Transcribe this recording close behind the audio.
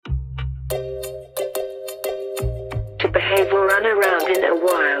run around in a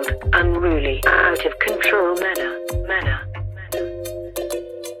wild, unruly, out of control manner. Run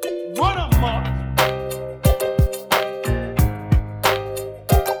amok!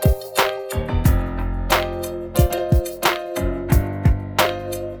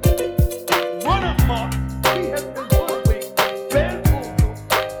 Run amok! We have been hoodwinked,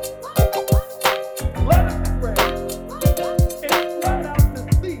 bamboozled, led astray, and fled out to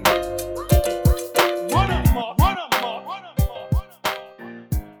sea. Run amok! Run amok! Run amok! Run amok!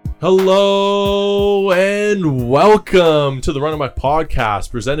 Hello and welcome to the Run Amok Podcast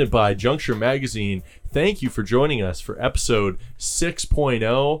presented by Juncture Magazine. Thank you for joining us for episode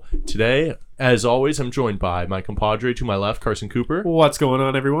 6.0. Today, as always, I'm joined by my compadre to my left, Carson Cooper. What's going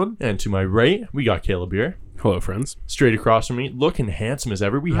on, everyone? And to my right, we got Caleb here. Hello, friends. Straight across from me, looking handsome as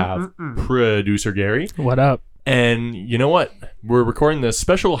ever, we have producer Gary. What up? And you know what? We're recording this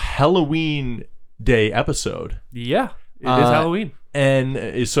special Halloween Day episode. Yeah, it is Halloween.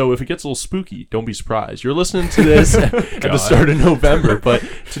 And so if it gets a little spooky, don't be surprised. You're listening to this at the start of November, but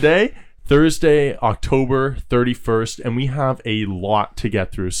today, Thursday, October 31st, and we have a lot to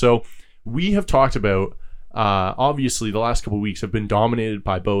get through. So we have talked about, obviously, the last couple of weeks have been dominated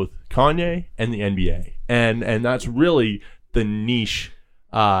by both Kanye and the NBA. And that's really the niche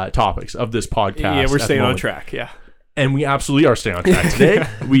topics of this podcast. Yeah, we're staying on track, yeah. And we absolutely are staying on track. Today,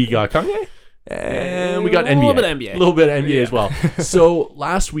 we got Kanye. And we got NBA. A little bit of NBA. As well. So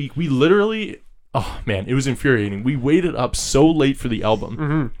last week, we literally, oh man, it was infuriating. We waited up so late for the album.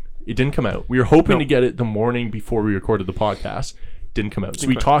 Mm-hmm. It didn't come out. We were hoping to get it the morning before we recorded the podcast. Didn't come out. So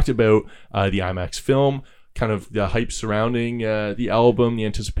we talked about the IMAX film, kind of the hype surrounding the album, the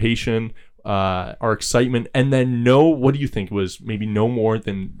anticipation, our excitement, and then what do you think it was? Maybe no more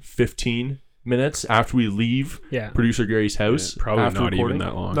than 15 minutes after we leave producer Gary's house. Yeah, probably not recording. even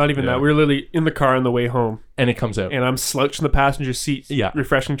that long. Not even that. We were literally in the car on the way home. And it comes out. And I'm slouched in the passenger seat,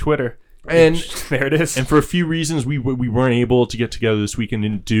 refreshing Twitter. And there it is. And for a few reasons, we weren't able to get together this weekend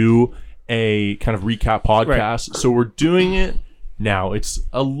and do a kind of recap podcast. Right. So we're doing it now. It's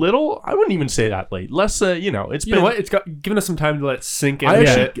a little, I wouldn't even say that late. Less, it's been. Know what? It's given us some time to let it sink in.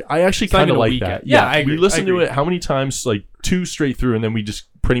 I actually kind of like that. Yeah, I agree. We listened to it how many times? Like 2 straight through, and then we just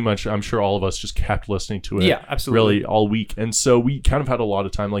pretty much, I'm sure all of us just kept listening to it. Yeah, absolutely. Really all week. And so we kind of had a lot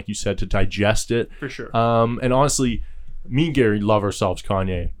of time, like you said, to digest it. For sure. And honestly, me and Gary love ourselves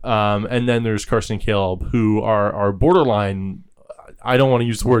Kanye. And then there's Carson and Caleb, who are borderline, I don't want to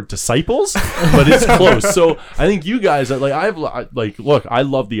use the word disciples, but it's close. So I think you guys, look, I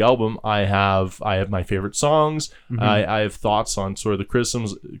love the album. I have my favorite songs. Mm-hmm. I have thoughts on sort of the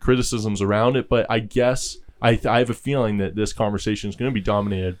criticisms around it, but I guess I have a feeling that this conversation is going to be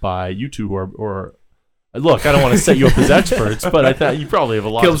dominated by you two or look, I don't want to set you up as experts, but I thought you probably have a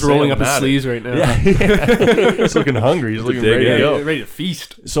lot. Caleb's to say rolling on up his sleeves right now. Yeah. He's looking hungry. He's looking ready to go. Ready to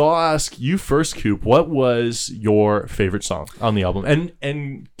feast. So I'll ask you first, Coop. What was your favorite song on the album?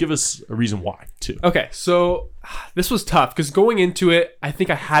 And give us a reason why, too. Okay, so this was tough because going into it, I think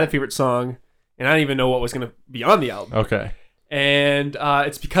I had a favorite song, and I didn't even know what was going to be on the album. Okay. And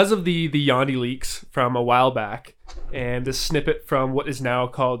it's because of the Yandhi leaks from a while back and this snippet from what is now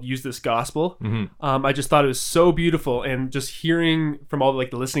called Use This Gospel. Mm-hmm. I just thought it was so beautiful, and just hearing from all the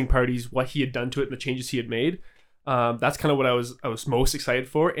listening parties what he had done to it and the changes he had made. That's kind of what I was most excited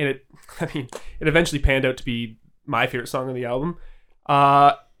for, and it eventually panned out to be my favorite song on the album.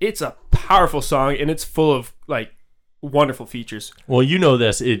 It's a powerful song, and it's full of wonderful features. Well, you know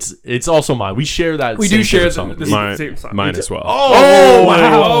this. It's also mine. We share that. We do share the same song. Mine as well. Oh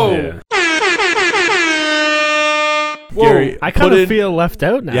wow! Yeah. Gary, I kind of feel left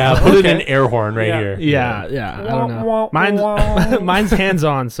out now. Yeah, put in an air horn right here. Yeah. I don't know. Mine's hands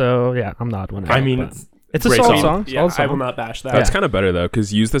on, so yeah, I'm not one. I mean, it's a solid song. Yeah, I will not bash that. That's kind of better though,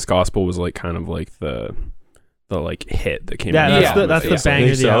 because Use This Gospel was kind of the hit that came out. Yeah, that's the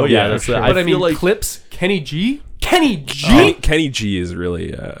banger. So. Yeah, that's sure. But I mean, clips. Kenny G is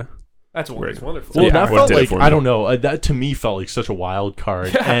really. That's wonderful. Well, that felt like, I don't know. That to me felt like such a wild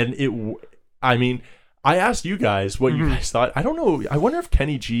card, and I asked you guys what you guys thought. I don't know. I wonder if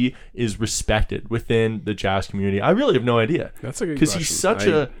Kenny G is respected within the jazz community. I really have no idea. That's a good question. Because he's such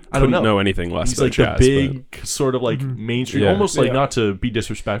I don't know anything less than jazz. He's the big sort of mainstream, almost not to be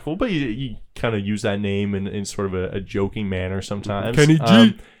disrespectful, but you kind of use that name in sort of a joking manner sometimes. Kenny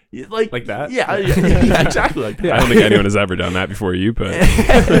G. Like that? Yeah, exactly like that. I don't think anyone has ever done that before you, but...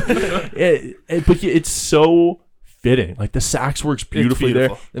 but it's so fitting. Like, the sax works beautifully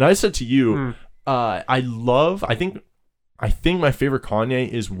there. And I said to you... I think my favorite Kanye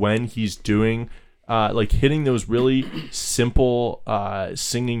is when he's doing like hitting those really simple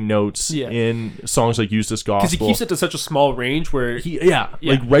singing notes in songs like Use This Gospel. Because he keeps it to such a small range where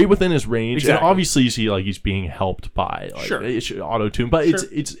like right within his range. Exactly. And obviously you see like he's being helped by like auto tune, but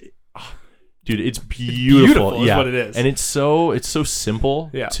it's dude, it's beautiful. Is what it is. And it's so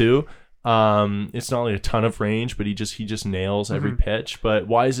simple too. It's not like a ton of range, but he just nails every pitch. But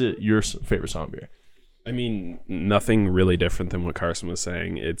why is it your favorite song, Beer? I mean, nothing really different than what Carson was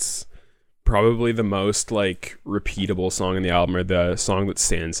saying. It's probably the most like repeatable song in the album, or the song that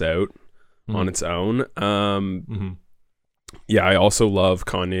stands out on its own. Yeah, I also love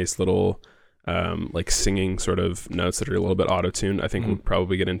Kanye's little like singing sort of notes that are a little bit auto-tuned. I think we'll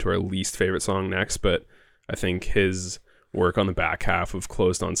probably get into our least favorite song next, but I think his work on the back half of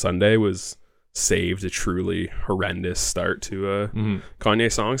Closed on Sunday saved a truly horrendous start to a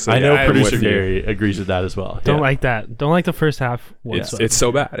Kanye song. So I know I'm producer with you. Gary agrees with that as well. Don't like that. Don't like the first half whatsoever. It's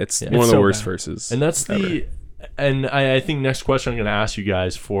so bad. It's one of the worst verses. And that's ever. And I think next question I'm going to ask you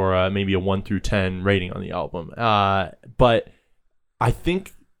guys for maybe a 1 through 10 rating on the album. But I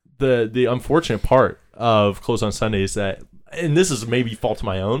think the unfortunate part of Close on Sunday is that, and this is maybe fault of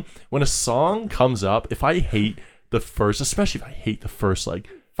my own, when a song comes up, if I hate the first, especially if I hate the first like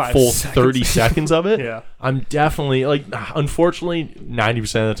 5 full seconds. 30 seconds of it, I'm definitely like, unfortunately 90%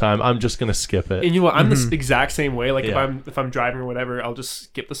 of the time I'm just gonna skip it. And you know what, I'm the exact same way. Like if I'm driving or whatever, I'll just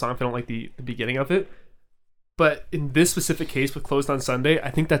skip the song if I don't like the beginning of it. But in this specific case with Closed on Sunday,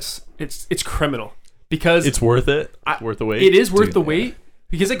 I think it's criminal, because it's worth it. Worth the wait. It is worth the wait,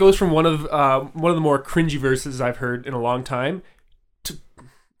 because it goes from one of the more cringy verses I've heard in a long time to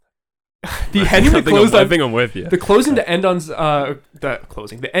the ending to Closed on. I think I'm with you. The closing to end on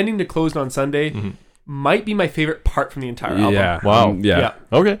the ending to Closed on Sunday might be my favorite part from the entire album. Yeah. Wow. Yeah.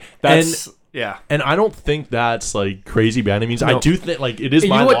 Okay. That's And I don't think that's like crazy by any means. No. I do think like it is And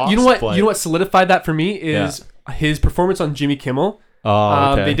my loss. you know what? But... You know what solidified that for me is his performance on Jimmy Kimmel.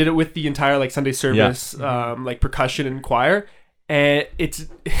 Oh, okay. They did it with the entire like Sunday service, like percussion and choir, and it's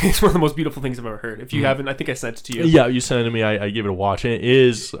one of the most beautiful things I've ever heard. If you haven't, I think I sent it to you. Yeah, you sent it to me. I gave it a watch, and it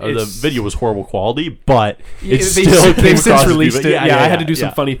is the video was horrible quality, but it's they, still they've since released it. Yeah, I had to do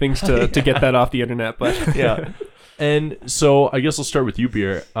some funny things to get that off the internet, but yeah. And so I guess I'll start with you,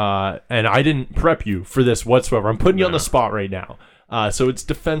 Beer. And I didn't prep you for this whatsoever. I'm putting you on the spot right now. So it's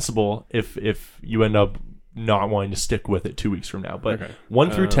defensible if you end up not wanting to stick with it 2 weeks from now. But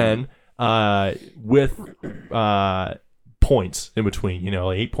 1 through 10 with points in between,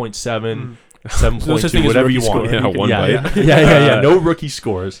 like 8.7, 7.2, whatever you want. Yeah, one bite. Yeah. No rookie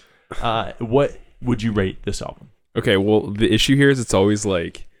scores. What would you rate this album? Okay, well, the issue here is it's always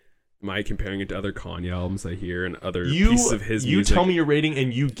like, am I comparing it to other Kanye albums I hear and other pieces of his music? You tell me your rating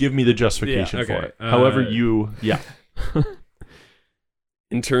and you give me the justification for it. However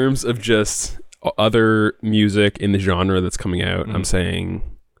in terms of just other music in the genre that's coming out, I'm saying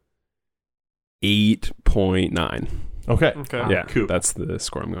 8.9. Okay. Yeah, cool. That's the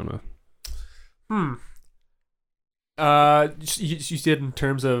score I'm going with. You said in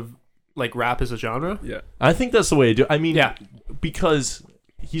terms of like rap as a genre? Yeah. I think that's the way to do it. I mean, because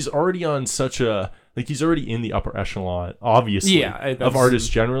he's already on such a, like he's already in the upper echelon, obviously, of artists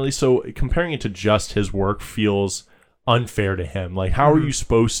generally. So comparing it to just his work feels unfair to him. Like, how are you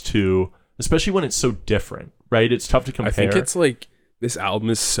supposed to, especially when it's so different, right? It's tough to compare. I think it's like, this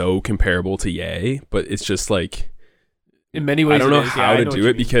album is so comparable to Ye, but it's just like, in many ways, I don't know how to do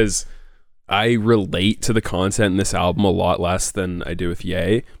it, because I relate to the content in this album a lot less than I do with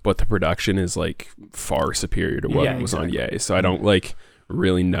Ye, but the production is like far superior to what was on Ye. So I don't like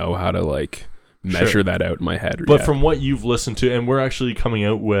really know how to like measure that out in my head. But from what you've listened to, and we're actually coming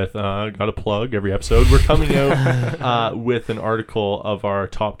out with, got to plug every episode, we're coming out with an article of our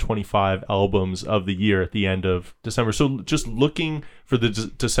top 25 albums of the year at the end of December. So just looking for the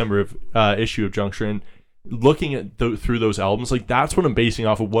December issue of Junction, looking at through those albums, like that's what I'm basing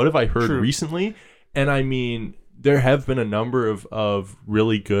off of. What have I heard recently? And I mean, there have been a number of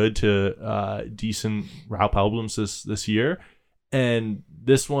really good to decent rap albums this year, and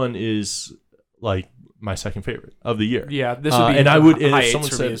this one is like my second favorite of the year. Yeah, this would be and I would, high if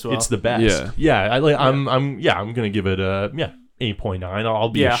someone said it's the best, I'm gonna give it a 8.9. I'll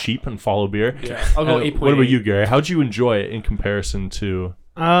be a sheep and follow Beer. Yeah, I'll go 8.8. What about you, Gary? How'd you enjoy it in comparison to?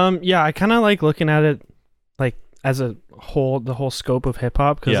 I kind of like looking at it like as a whole, the whole scope of hip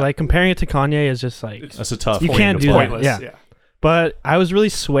hop, because like comparing it to Kanye is just like, that's a tough. You can't do pointless. that. Yeah. But I was really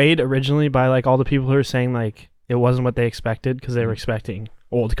swayed originally by like all the people who were saying like it wasn't what they expected, because they were expecting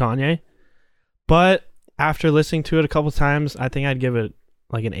old Kanye. But after listening to it a couple times, I think I'd give it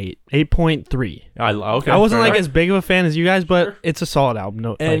like an 8.3. Okay, I wasn't fair like enough. as big of a fan as you guys, but it's a solid album.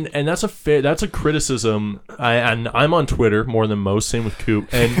 No, And like, and that's a criticism. And I'm on Twitter more than most. Same with Coop.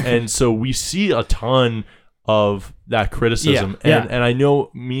 And so we see a ton of that criticism. Yeah. And I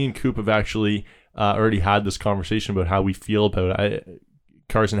know me and Coop have actually already had this conversation about how we feel about it.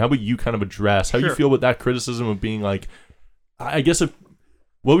 Carson, how about you kind of address how you Sure. feel about that criticism of being like, I guess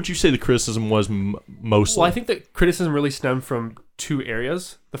what would you say the criticism was mostly? Well, I think that criticism really stemmed from two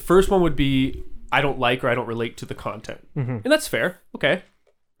areas. The first one would be I don't like or I don't relate to the content, and that's fair. Okay,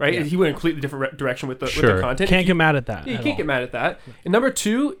 right? Yeah. He went a completely different direction with the Sure. content. can't get mad at that. Yeah, you at can't all. get mad at that. And number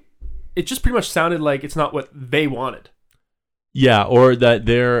two, it just pretty much sounded like it's not what they wanted. Yeah, or that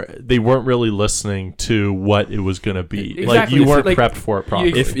they weren't really listening to what it was going to be. Exactly. Like you weren't Like, prepped for it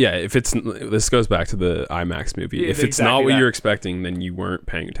properly. If it's this goes back to the IMAX movie. Yeah, If it's exactly not what that. you're expecting, then you weren't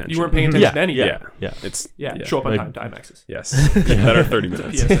paying attention. You weren't paying attention to anything. yeah. It's Show up on Like- time to IMAXs. Yes, that are 30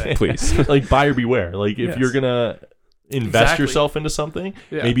 minutes, PSA. please. Like buyer beware. Like if Yes. you're gonna invest Exactly. yourself into something,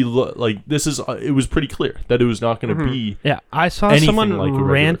 Yeah. maybe look like this is. It was pretty clear that it was not going to be. Yeah, I saw Anything someone like a regular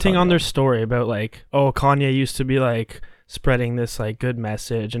ranting on Kanye. their story about like, oh, Kanye used to be like spreading this like good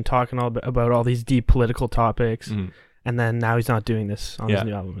message and talking all about all these deep political topics, Mhm. and then now he's not doing this on Yeah. his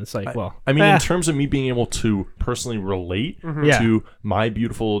new album. It's like, well, I mean, eh, in terms of me being able to personally relate Yeah. to my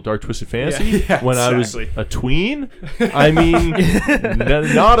beautiful dark twisted fantasy Yeah, when I exactly. was a tween, I mean,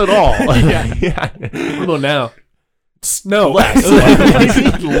 not at all. Yeah. What about now? No. Less.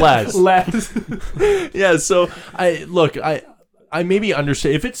 Less. Less. Yeah, so I maybe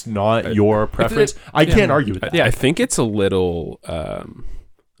understand if it's not your preference. I can't argue with that. I think it's a little I don't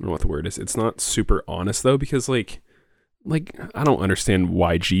know what the word is. It's not super honest though, because like I don't understand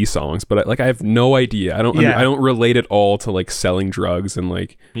YG songs, but I have no idea. I don't relate at all to like selling drugs and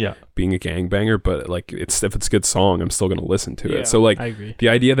like Yeah. being a gangbanger. But like if it's a good song, I'm still gonna listen to Yeah, it. So like I agree. the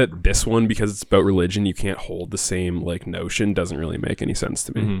idea that this one, because it's about religion, you can't hold the same like notion doesn't really make any sense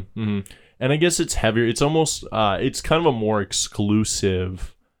to me. Mm-hmm, mm-hmm. And I guess it's heavier. It's almost it's kind of a more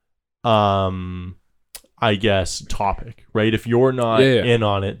exclusive I guess topic, right? If you're not in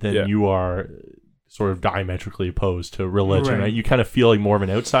on it, then you are sort of diametrically opposed to religion, right? You kind of feel like more of an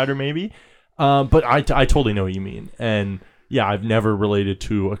outsider maybe. But I totally know what you mean. And yeah, I've never related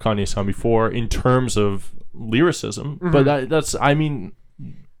to a Kanye song before in terms of lyricism, but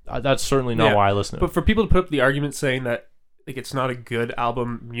that's certainly not why I listen to it. But for people to put up the argument saying that like it's not a good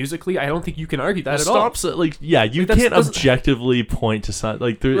album musically, I don't think you can argue that at all. Stops it, like, yeah, you Like, can't doesn't- objectively point to something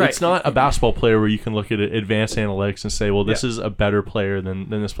like Right. it's not a basketball player where you can look at advanced analytics and say, well, this is a better player than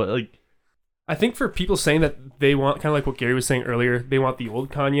this player. Like, I think for people saying that they want, kind of like what Gary was saying earlier, they want the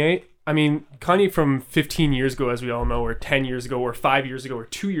old Kanye. I mean, Kanye from 15 years ago, as we all know, or 10 years ago, or 5 years ago, or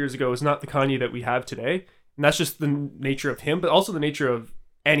 2 years ago, is not the Kanye that we have today. And that's just the nature of him, but also the nature of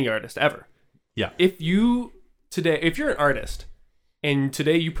any artist ever. Yeah. If you're an artist and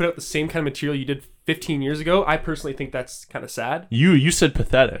today you put out the same kind of material you did 15 years ago, I personally think that's kind of sad. you said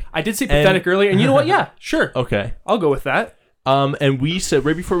pathetic. I did say pathetic earlier, and you know what? Yeah, sure. Okay. I'll go with that. And we said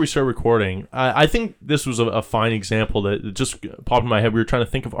right before we started recording, I think this was a fine example that just popped in my head. We were trying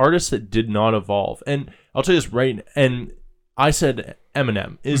to think of artists that did not evolve, and I'll tell you this right. And I said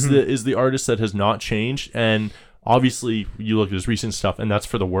Eminem is the artist that has not changed, and obviously you look at his recent stuff, and that's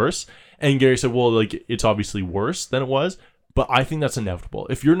for the worse. And Gary said, well, like it's obviously worse than it was, but I think that's inevitable.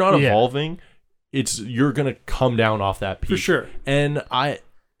 If you're not evolving, you're gonna come down off that peak For sure. And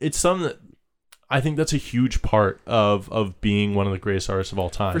it's something that I think that's a huge part of being one of the greatest artists of all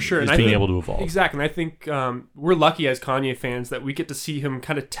time. For sure. Is And I being think- able to evolve. Exactly. And I think we're lucky as Kanye fans that we get to see him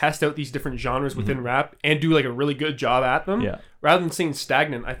kind of test out these different genres within rap and do like a really good job at them. Yeah. Rather than staying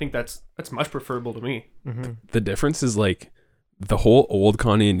stagnant, I think that's much preferable to me. The difference is like the whole old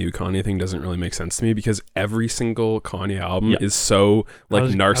Kanye and new Kanye thing doesn't really make sense to me, because every single Kanye album is so like I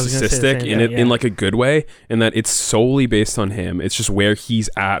was gonna say the narcissistic same, in like a good way, and that it's solely based on him. It's just where he's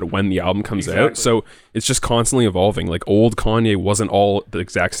at when the album comes out. So it's just constantly evolving. Like old Kanye wasn't all the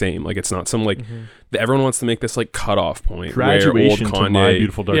exact same. Like it's not some like everyone wants to make this like cutoff point Graduation where old to My Kanye.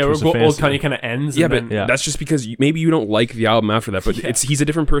 Beautiful Dark Yeah, where Twisted old Fantasy. Kanye kind of ends. Yeah, and but then, that's just because maybe you don't like the album after that. But he's a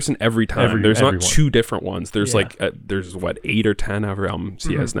different person every time. There's not everyone. two different ones. There's Yeah. like there's what 8 or 10 however albums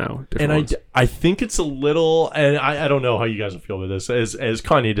he has now. And Ones. I think it's a little, and I don't know how you guys will feel with this as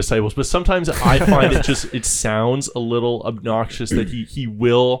Kanye disciples, but sometimes I find it sounds a little obnoxious that he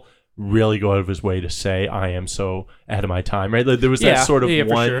will really go out of his way to say I am so ahead of my time, right? Like, there was that sort of for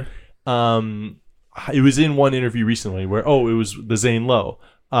one. sure. It was in one interview recently where it was the Zane Lowe.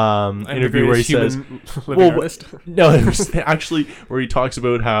 interview where he says, artist. no, it was actually where he talks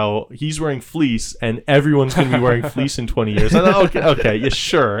about how he's wearing fleece and everyone's going to be wearing fleece in 20 years. I thought, okay, yeah,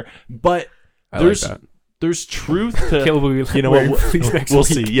 sure. But there's truth to, Caleb will be you know, wearing fleece next we'll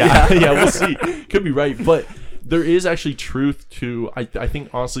week. see. Yeah, yeah, we'll see. Could be right. But there is actually truth to, I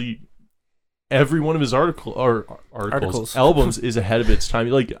think, honestly, every one of his articles, albums is ahead of its time.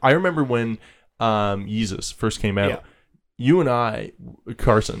 Like, I remember when Yeezus first came out. Yeah. You and I,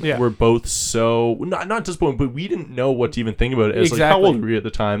 Carson, were both so not disappointed, but we didn't know what to even think about it. It's like, how old were you at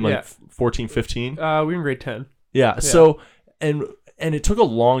the time? Like 14, 15? We were in grade 10. Yeah. So and it took a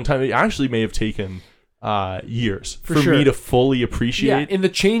long time. It actually may have taken years for me to fully appreciate. Yeah, and the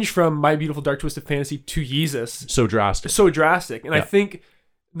change from My Beautiful Dark Twisted Fantasy to Yeezus, so drastic. And I think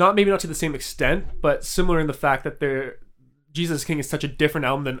maybe not to the same extent, but similar in the fact that Jesus King is such a different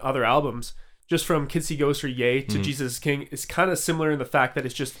album than other albums. Just from Kids See Ghosts or Yay to Jesus King, it's kind of similar in the fact that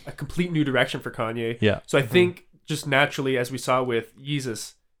it's just a complete new direction for Kanye. Yeah. So I think just naturally, as we saw with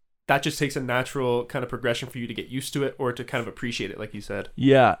Yeezus, that just takes a natural kind of progression for you to get used to it or to kind of appreciate it, like you said.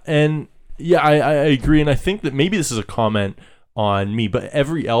 Yeah, and I agree, and I think that maybe this is a comment on me, but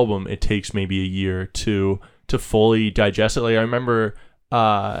every album it takes maybe a year to fully digest it. Like I remember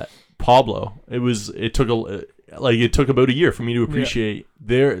Pablo, it took about a year for me to appreciate.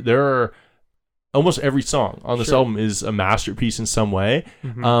 There are almost every song on this album is a masterpiece in some way,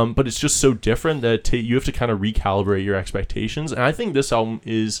 but it's just so different that you have to kind of recalibrate your expectations. And I think this album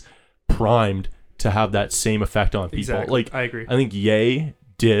is primed to have that same effect on people. Exactly. Like I agree. I think Ye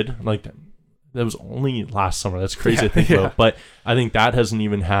did, like, that was only last summer. That's crazy to think about. But I think that hasn't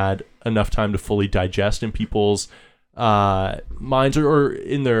even had enough time to fully digest in people's minds or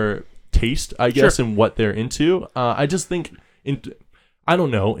in their taste, I guess, and what they're into. I just think I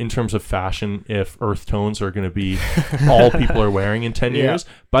don't know in terms of fashion if earth tones are going to be all people are wearing in 10 years.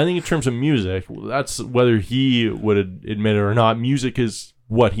 But I think in terms of music, that's whether he would admit it or not. Music is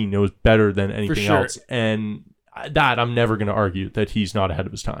what he knows better than anything else. And that I'm never going to argue that he's not ahead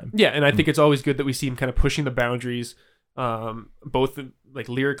of his time. Yeah, and I think it's always good that we see him kind of pushing the boundaries, both like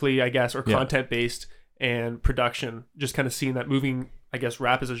lyrically, I guess, or content based and production. Just kind of seeing that moving, I guess,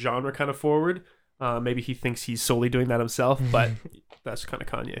 rap as a genre kind of forward. Maybe he thinks he's solely doing that himself, but that's kind of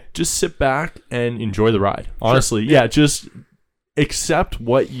Kanye. Just sit back and enjoy the ride. Honestly, just accept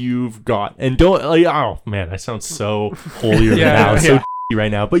what you've got and don't like. Oh man, I sound so holier now, so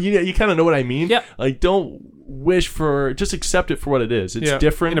right now. But you kind of know what I mean. Yeah. Like, don't wish for, just accept it for what it is. It's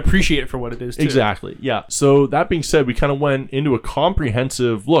different and appreciate it for what it is too. Exactly. Yeah. So that being said, we kind of went into a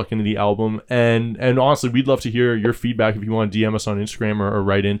comprehensive look into the album, and honestly, we'd love to hear your feedback. If you want to DM us on Instagram or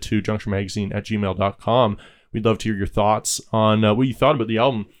write into junctionmagazine@gmail.com, we'd love to hear your thoughts on what you thought about the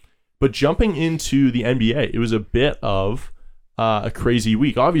album. But jumping into the NBA, it was a bit of a crazy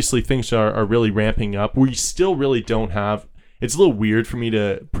week. Obviously, things are really ramping up. We still really don't have. It's a little weird for me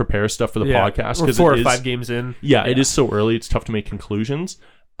to prepare stuff for the podcast because 4 or 5 games in. Yeah, it is so early. It's tough to make conclusions.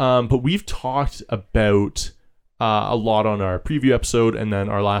 But we've talked about a lot on our preview episode and then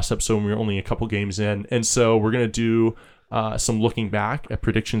our last episode when we were only a couple games in. And so we're going to do some looking back at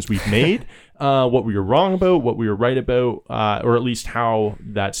predictions we've made, what we were wrong about, what we were right about, or at least how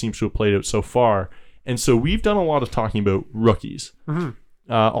that seems to have played out so far. And so we've done a lot of talking about rookies.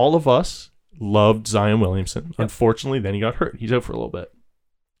 All of us loved Zion Williamson. Unfortunately, then he got hurt. He's out for a little bit.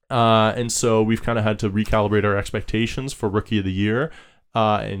 And so we've kind of had to recalibrate our expectations for Rookie of the Year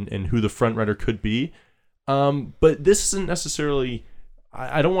and who the front runner could be. But this isn't necessarily...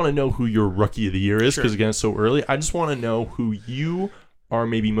 I don't want to know who your Rookie of the Year is because, again, it's so early. I just want to know who you are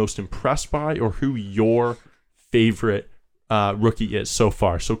maybe most impressed by or who your favorite rookie is so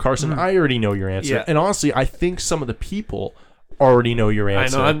far. So, Carson, I already know your answer. Yeah. And honestly, I think some of the people already know your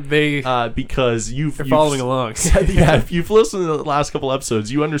answer. I know, because you're following along. If you've listened to the last couple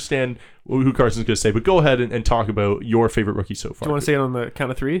episodes, you understand who Carson's going to say. But go ahead and talk about your favorite rookie so far. Do you want to say it on the count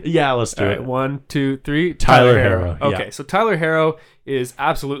of 3? Yeah, let's do it. Right, 1, 2, 3. Tyler Herro. Okay, so Tyler Herro is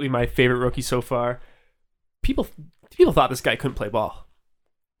absolutely my favorite rookie so far. People thought this guy couldn't play ball.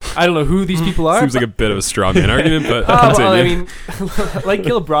 I don't know who these people are. Seems like a bit of a straw man argument, but well, I mean, like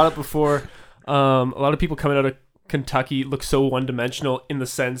Caleb brought up before, a lot of people coming out of Kentucky look so one-dimensional in the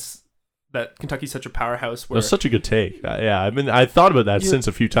sense that Kentucky's such a powerhouse. Where that's such a good take. I thought about that since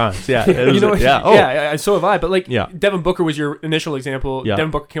a few times. Yeah, so have I. But Devin Booker was your initial example. Yeah.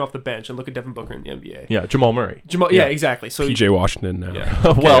 Devin Booker came off the bench, and look at Devin Booker in the NBA. Yeah, Jamal Murray. Yeah, exactly. So PJ Washington now.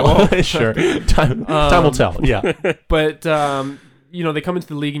 Yeah. well, sure. Time will tell. Yeah, but they come into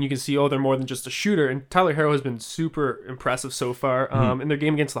the league and you can see, they're more than just a shooter. And Tyler Herro has been super impressive so far. In their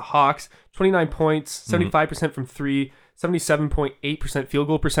game against the Hawks, 29 points, 75% from 3, 77.8% field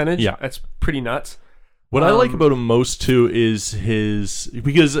goal percentage. Yeah. That's pretty nuts. What I like about him most too is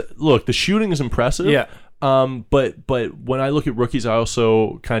because look, the shooting is impressive. Yeah. But when I look at rookies, I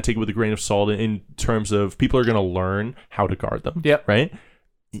also kind of take it with a grain of salt in terms of people are going to learn how to guard them. Yep. Right.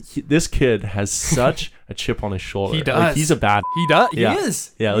 This kid has such a chip on his shoulder. He does. Like, he's a bad. He does. Yeah. He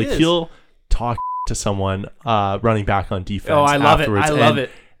is. Yeah. He Like is. he'll talk to someone running back on defense. Oh, I love afterwards. it. I love it.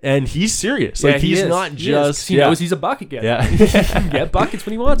 And he's serious. Yeah, Like he he's is. not He is, just. 'cause he knows he's a bucket getter. Yeah. He can get buckets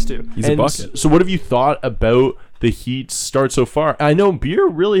when he wants to. He's a bucket. So what have you thought about the Heat's start so far? I know Beer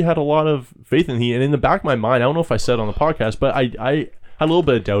really had a lot of faith in the Heat, and in the back of my mind, I don't know if I said on the podcast, but I had a little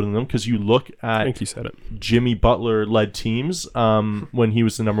bit of doubt in them because you look I at think you said it. Jimmy Butler led teams when he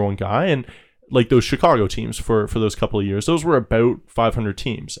was the number one guy, and like those Chicago teams for those couple of years, those were about 500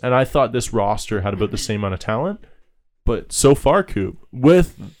 teams, and I thought this roster had about the same amount of talent. But so far, Coop,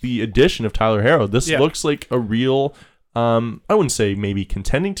 with the addition of Tyler Herro, this looks like a real, I wouldn't say maybe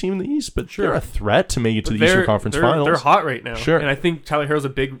contending team in the East, but they're a threat to make it to the Eastern Conference Finals. They're hot right now. Sure. And I think Tyler Herro's a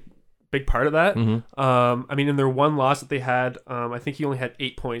big part of that. Mm-hmm. I mean, in their one loss that they had, I think he only had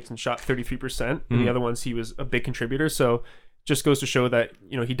 8 points and shot 33%. And the other ones, he was a big contributor. So just goes to show that,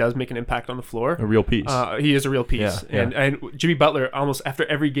 he does make an impact on the floor. A real piece. He is a real piece. Yeah, And Jimmy Butler, almost after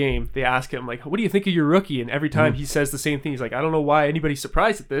every game, they ask him, like, what do you think of your rookie? And every time he says the same thing. He's like, I don't know why anybody's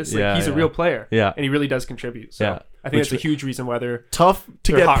surprised at this. Like, he's a real player. Yeah. And he really does contribute. So Yeah. I think Which- that's a huge reason why they're Tough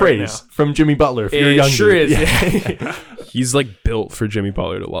to they're get hot right praise now. from Jimmy Butler if you're a It young sure dude. is. Yeah. Yeah. He's like built for Jimmy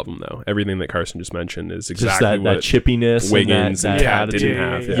Butler to love him, though. Everything that Carson just mentioned is Just exactly that what chippiness, Wiggins and and that Cat attitude.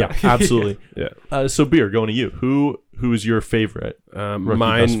 didn't have. Yeah, absolutely. Yeah. So, Beer, going to you. Who is your favorite rookie thus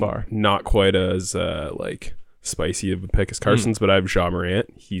Mine, far? not quite as spicy of a pick as Carson's, but I have Ja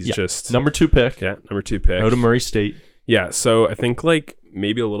Morant. He's Yeah. just Number 2 pick number 2 pick. out of Murray State. Yeah, so I think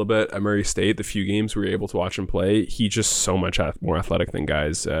maybe a little bit at Murray State, the few games we were able to watch him play, he's just so much more athletic than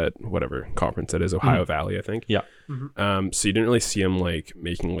guys at whatever conference it is, Ohio Valley, I think. Yeah. So you didn't really see him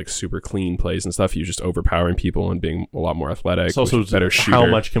making super clean plays and stuff. He was just overpowering people and being a lot more athletic. It's also better shooter. how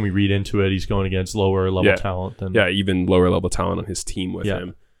much can we read into it? He's going against lower level talent than even lower level talent on his team with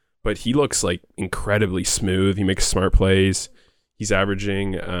him. But he looks incredibly smooth. He makes smart plays. He's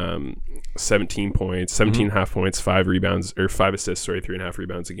averaging 17 points, 17 and a half points, 5 rebounds, or 5 assists, 3.5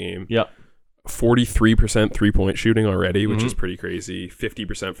 rebounds a game. Yeah. 43% 3-point shooting already, which is pretty crazy.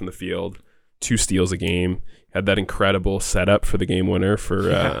 50% from the field, 2 steals a game. Had that incredible setup for the game winner for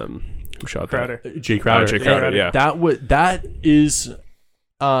who shot Crowder. that? Jay Crowder. Jay Crowder, yeah.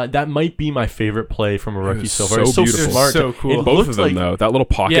 That might be my favorite play from a rookie so far. so It's so beautiful. smart. So cool. It Both looked of them, like, though. That little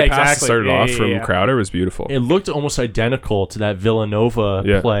pocket Yeah, pass that exactly. started Yeah, off yeah, from yeah. Crowder was beautiful. It looked almost identical to that Villanova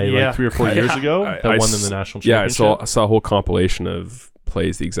play Yeah. 3 or 4 years ago I that won them s- the national Yeah, championship. I saw a whole compilation of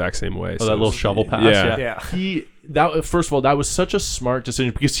plays the exact same way. Oh, that little shovel pass. Yeah. Yeah. First of all, that was such a smart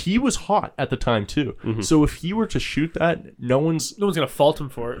decision because he was hot at the time too. So if he were to shoot that, no one's gonna fault him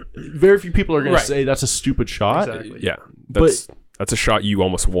for it. very few people are going Right. to say that's a stupid shot. Exactly. Yeah, that's a shot you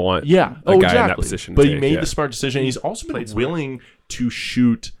almost want. Yeah. a guy in exactly. that position. But to he take, made yeah. the smart decision. He's also been Played smart. willing to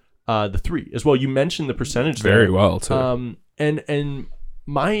shoot the 3 as well. You mentioned the percentage very there. well too.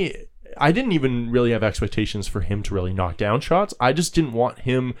 I didn't even really have expectations for him to really knock down shots. I just didn't want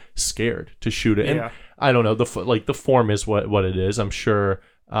him scared to shoot it. And Yeah. I don't know, the form is what it is. I'm sure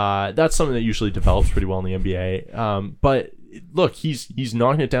that's something that usually develops pretty well in the NBA. But look, he's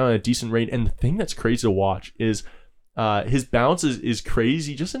knocking it down at a decent rate. And the thing that's crazy to watch is his bounce is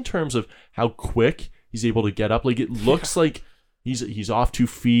crazy just in terms of how quick he's able to get up. Like it looks like he's off 2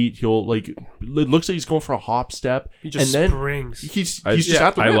 feet. He'll it looks like he's going for a hop step. He just and then springs. He's just I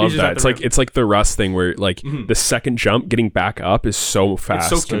at the rim. love He's just that. at the It's like the Russ thing where the second jump getting back up is so fast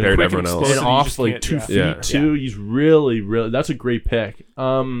so compared to quick everyone and else. and explosive. you off just like can't- 2 yeah. feet Yeah. too. He's really that's a great pick.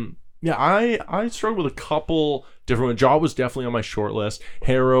 I struggled with a couple different ones. Jaw was definitely on my short list.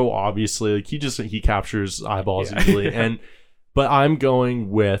 Harrow, obviously, he captures eyeballs easily. But I'm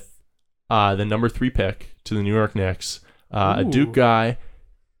going with the number 3 pick to the New York Knicks, a Duke guy,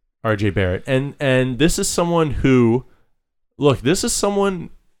 RJ Barrett. And this is someone who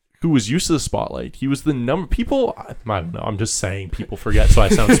was used to the spotlight. He was the number people. I don't know. I'm just saying people forget, so I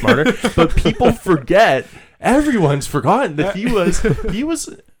sound smarter. But people forget. Everyone's forgotten that he was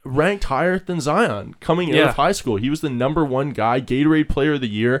ranked higher than Zion coming out of high school. He was the number 1 guy, Gatorade Player of the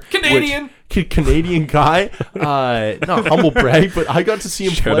Year, Canadian. Canadian guy. Not humble brag, but I got to see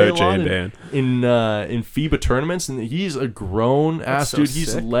him Shout play out a lot Jay and in FIBA tournaments, and he's a grown ass so dude.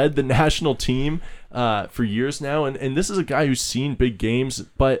 He's sick. led the national team for years now, and this is a guy who's seen big games,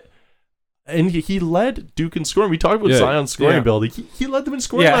 but And he led Duke in scoring. We talked about Zion's scoring ability. He led them in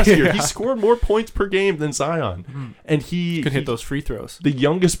scoring last year. Yeah. He scored more points per game than Zion. And he Could hit those free throws. the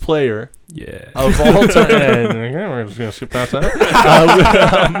youngest player Yeah. of all time. And we're just going to skip past that.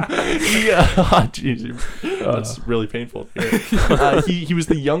 That's really painful. He was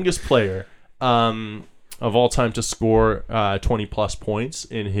the youngest player of all time to score 20-plus points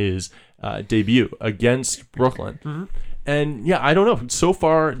in his debut against Brooklyn. And yeah, I don't know. So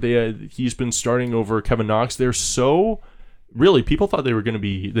far, he's been starting over Kevin Knox. They're so really people thought they were going to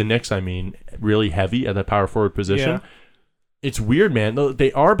be the Knicks. I mean, really heavy at the power forward position. Yeah. It's weird, man.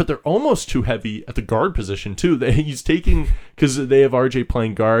 They are, but they're almost too heavy at the guard position too. He's taking because they have RJ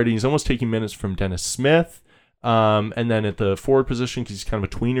playing guard. And he's almost taking minutes from Dennis Smith. And then at the forward position, because he's kind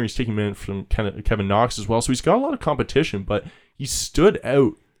of a tweener, he's taking minutes from Kevin Knox as well. So he's got a lot of competition, but he stood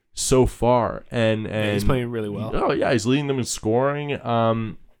out so far, and he's playing really well. Oh yeah, he's leading them in scoring.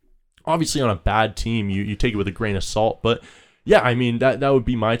 Obviously on a bad team, you take it with a grain of salt, but yeah, I mean that would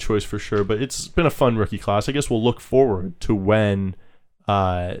be my choice for sure. But it's been a fun rookie class. I guess we'll look forward to when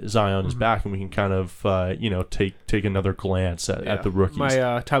Zion is back, and we can kind of take another glance at the rookies.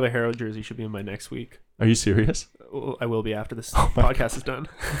 My Tyler Herro jersey should be in by next week. Are you serious? I will be after this podcast is done.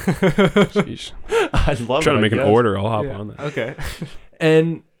 Sheesh. I love I'm trying to make an guess. order. I'll hop on that. Okay.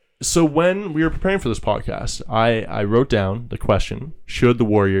 And so when we were preparing for this podcast, I wrote down the question, should the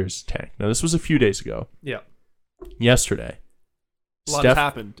Warriors tank? Now, this was a few days ago. Yeah. Yesterday. A lot has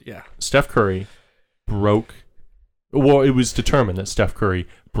happened. Yeah. Steph Curry broke. Well, it was determined that Steph Curry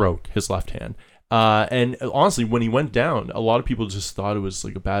broke his left hand. And honestly, when he went down, a lot of people just thought it was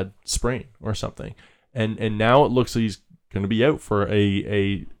like a bad sprain or something. And now it looks like he's going to be out for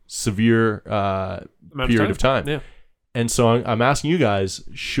a severe period of time. Yeah. And so I'm asking you guys,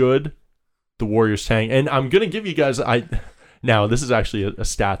 should the Warriors tank? And I'm going to give you guys, now this is actually a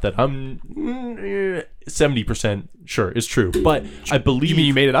stat that I'm 70% sure is true, but I believe... You mean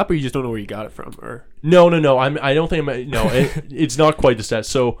you made it up, or you just don't know where you got it from? Or No. I don't think it's not quite the stat.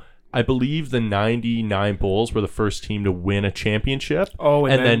 So I believe the 99 Bulls were the first team to win a championship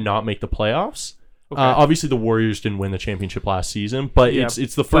and then not make the playoffs. Okay. Obviously, the Warriors didn't win the championship last season, but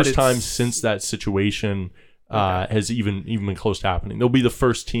it's the first time since that situation has even been close to happening. They'll be the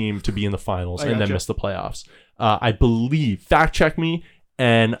first team to be in the finals and then miss the playoffs. I believe. Fact check me,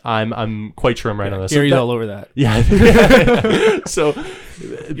 and I'm quite sure I'm right on this. Gary's all over that. Yeah. So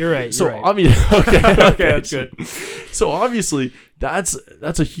You're right. So right. obviously, okay, that's good. So obviously, that's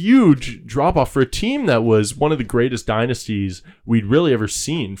a huge drop off for a team that was one of the greatest dynasties we'd really ever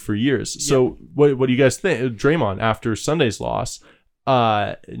seen for years. So what do you guys think? Draymond, after Sunday's loss,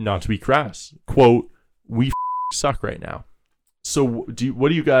 not to be crass, quote, "We suck right now." So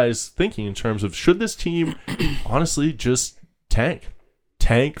what are you guys thinking in terms of should this team honestly just tank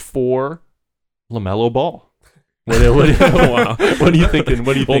for LaMelo Ball? What are you thinking?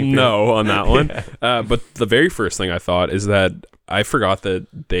 What do you think? No on that one. But the very first thing I thought is that I forgot that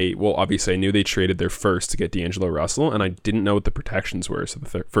obviously I knew they traded their first to get D'Angelo Russell, and I didn't know what the protections were. So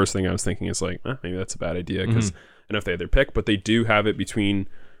the first thing I was thinking is like, maybe that's a bad idea because I know if they had their pick, but they do have it between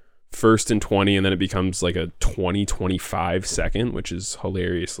first and 20, and then it becomes like a 20-25 second, which is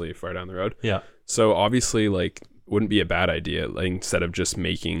hilariously far down the road. Yeah. So obviously, like, wouldn't be a bad idea, like, instead of just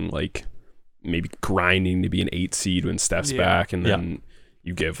making like maybe grinding to be an 8 seed when Steph's back, and then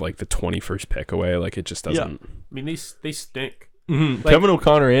you give like the 21st pick away. Like, it just doesn't. I mean, they stink. Mm-hmm. Like, Kevin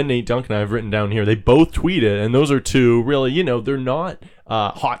O'Connor and Nate Duncan, I've written down here, they both tweeted, and those are two really, they're not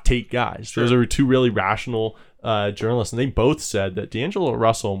hot take guys. Sure. Those are two really rational journalists, and they both said that D'Angelo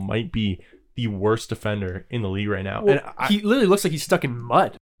Russell might be the worst defender in the league right now. Well, and he literally looks like he's stuck in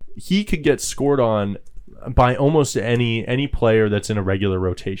mud. He could get scored on by almost any player that's in a regular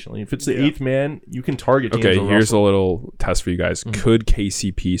rotation. Like, if it's the eighth man, you can target D'Angelo here's Russell. a little test for you guys. Could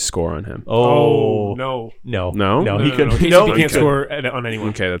KCP score on him? Oh, no. He couldn't. KCP can't score on anyone.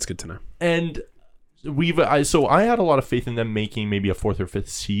 Okay, that's good to know. And I had a lot of faith in them making maybe a 4th or 5th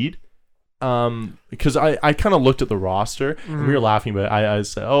seed. Because I kind of looked at the roster and we were laughing, but I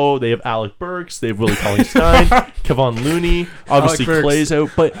said, they have Alec Burks, they have Willie Cauley-Stein, Kevon Looney, obviously Clay's out,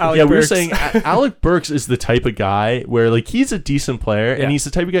 but we were saying Alec Burks is the type of guy where like he's a decent player and he's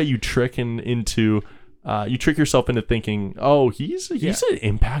the type of guy you trick into. You trick yourself into thinking, he's an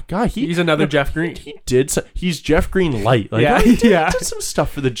impact guy. He's another Jeff Green. He's Jeff Green light. Like, he did some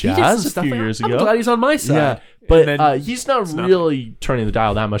stuff for the Jazz a few years ago. I'm glad he's on my side. Yeah. But he's not really turning the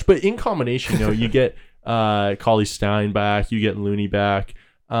dial that much. But in combination, you get Cauley-Stein back, you get Looney back.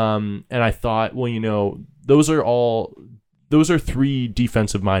 And I thought, those are 3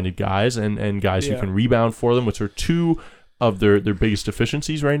 defensive-minded guys and guys who can rebound for them, which are 2 of their biggest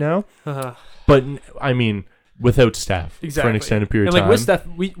deficiencies right now. Uh-huh. But I mean, without Steph for Exactly. an extended period And of like time. with Steph,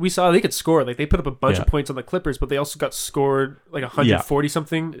 we saw they could score. Like they put up a bunch Yeah. of points on the Clippers, but they also got scored like 140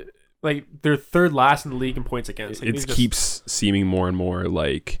 something. Like they're third last in the league in points against. Like, It they just- keeps seeming more and more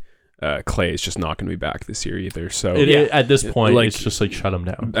like Clay is just not going to be back this year either. So At this point, Like- it's just like shut him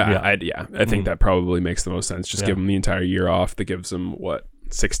down. I think that probably makes the most sense. Just give him the entire year off. That gives him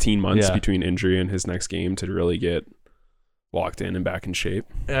 16 months Yeah. between injury and his next game to really get locked in and back in shape.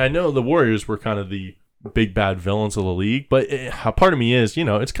 And I know the Warriors were kind of the big bad villains of the league, but a part of me is,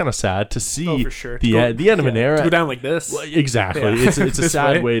 it's kind of sad to see for sure. the end of an era to go down like this. Well, exactly. Yeah. It's a This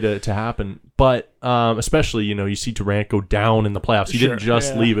sad way. way to happen. But especially, you see Durant go down in the playoffs. He didn't Sure,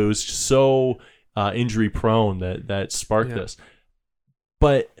 just yeah. leave. It was so injury prone that sparked Yeah. this.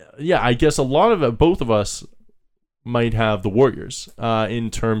 But yeah, I guess both of us might have the Warriors in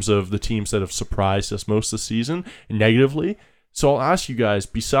terms of the teams that have surprised us most this season negatively. So I'll ask you guys,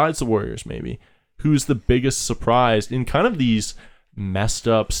 besides the Warriors maybe, who's the biggest surprise in kind of these messed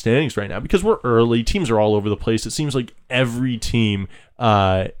up standings right now? Because we're early, teams are all over the place. It seems like every team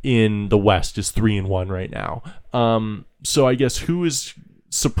in the West is 3-1 right now. So I guess who has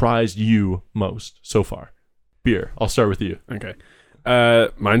surprised you most so far? Beer, I'll start with you. Okay.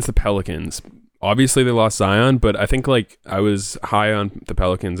 Mine's the Pelicans. Obviously, they lost Zion, but I think I was high on the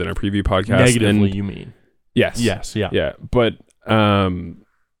Pelicans in our preview podcast. Negatively, and you mean? Yes. Yeah. Yeah. But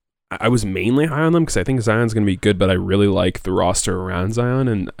I was mainly high on them because I think Zion's going to be good, but I really like the roster around Zion,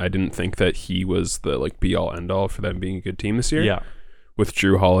 and I didn't think that he was the be all end all for them being a good team this year. Yeah. With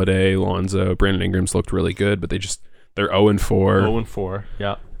Drew Holiday, Lonzo, Brandon Ingram's looked really good, but they're 0-4. 0-4.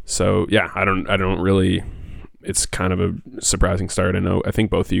 Yeah. So yeah, I don't really. It's kind of a surprising start. I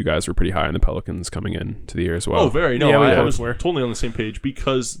think both of you guys were pretty high on the Pelicans coming into the year as well. Oh, very. No, Yeah, we I both was were. totally on the same page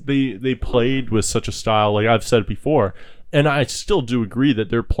because they played with such a style, like I've said before, and I still do agree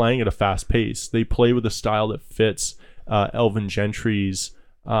that they're playing at a fast pace. They play with a style that fits Elvin Gentry's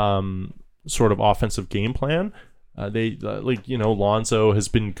sort of offensive game plan. Lonzo has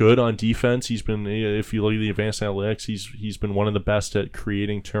been good on defense. He's been, if you look at the advanced analytics, he's been one of the best at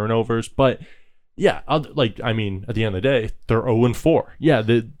creating turnovers. But yeah, at the end of the day, they're 0-4. Yeah,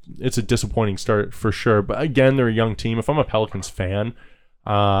 it's a disappointing start for sure. But again, they're a young team. If I'm a Pelicans fan,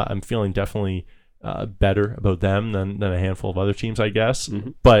 I'm feeling definitely better about them than a handful of other teams, I guess.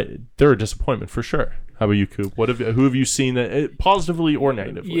 Mm-hmm. But they're a disappointment for sure. How about you, Coop? Who have you seen that positively or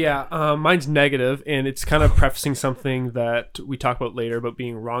negatively? Yeah, mine's negative, and it's kind of prefacing something that we talk about later about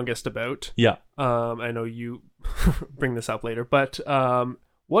being wrongest about. Yeah. I know you bring this up later, but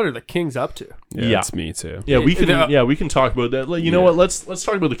what are the Kings up to? Yeah, Yeah. that's me too. Yeah, we Yeah. can. We can talk about that. You know what? Let's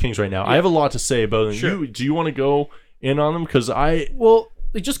talk about the Kings right now. I have a lot to say about them. Sure. Do you want to go in on them? Because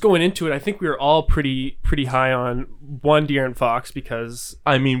Just going into it, I think we were all pretty high on De'Aaron Fox because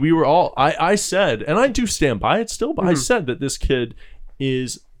we were all. I said, and I do stand by it still. But I said that this kid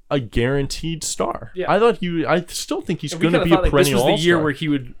is a guaranteed star. Yeah. I still think he's we going to kinda be a thought, perennial this was the year all-star. where he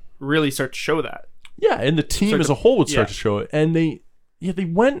would really start to show that. Yeah, and the team Start as to- a whole would start yeah. to show it. And they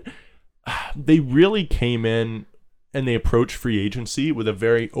really came in and they approached free agency with a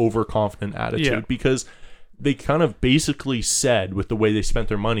very overconfident attitude Yeah. because they kind of basically said, with the way they spent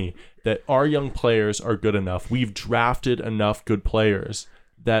their money, that our young players are good enough. We've drafted enough good players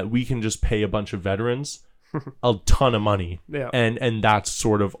that we can just pay a bunch of veterans a ton of money. Yeah. And that's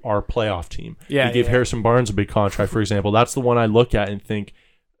sort of our playoff team. Yeah, They gave yeah. Harrison Barnes a big contract, for example. That's the one I look at and think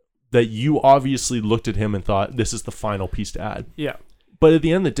that you obviously looked at him and thought, this is the final piece to add. Yeah. But at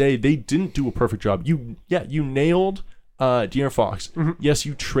the end of the day, they didn't do a perfect job. You nailed De'Aaron Fox. Mm-hmm. Yes,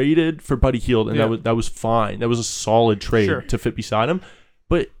 you traded for Buddy Hield, and Yeah. that was fine. That was a solid trade Sure. to fit beside him.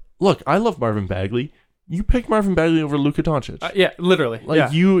 But look, I love Marvin Bagley. You picked Marvin Bagley over Luka Doncic. Yeah, literally. Like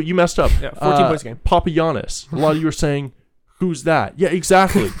yeah. you messed up. Yeah, 14 points a game. Papa Giannis. A lot of you were saying, "Who's that?" Yeah,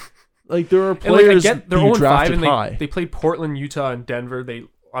 exactly. Like there are And like, I players get they're you 0-5 drafted and high. they played Portland, Utah, and Denver. They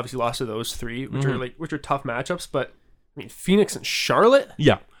obviously lost to those three, which Mm-hmm. are tough matchups. But Phoenix and Charlotte.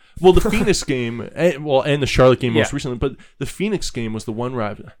 Yeah. Well, the Phoenix game, and the Charlotte game most Yeah. recently, but the Phoenix game was the one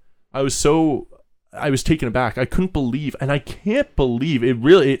where I was taken aback. I couldn't believe, and I can't believe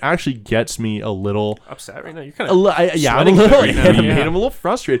it actually gets me a little. Upset right now. You're kind I'm of a sweating little right now. I'm Yeah. a little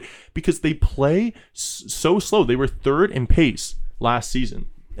frustrated because they play so slow. They were third in pace last season,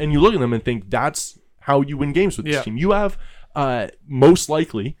 and you look at them and think that's how you win games with this Yeah. team. You have most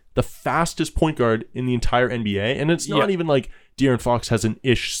likely the fastest point guard in the entire NBA, and it's not Yeah. even like De'Aaron Fox has an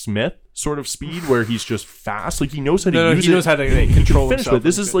Ish Smith sort of speed where he's just fast. Like he knows how to No, use he it. knows how to He can control finish himself. with it.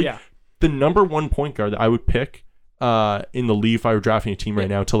 This is like Yeah. the number one point guard that I would pick in the league if I were drafting a team right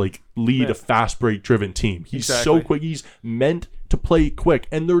now to like lead a fast break driven team. He's so quick. He's meant to play quick,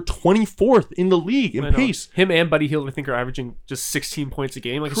 and they're 24th in the league in pace. Him and Buddy Hield, I think, are averaging just 16 points a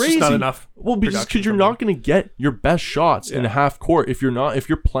game. Like, Crazy. it's just not enough. Well, because you're not going to get your best shots in half court if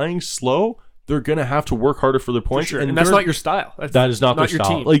you're playing slow. They're gonna have to work harder for their points, sure. and that's not your style. That is not their your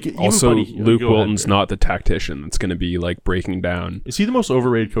style. team. Like Also, even Buddy, Luke Wilton's not the tactician that's going to be like breaking down. Is he the most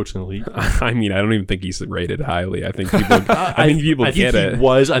overrated coach in the league? I mean, I don't even think he's rated highly. I think people. I think people get it.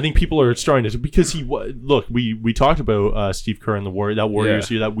 I think people are starting to because he was. Look, we talked about Steve Kerr and the Warriors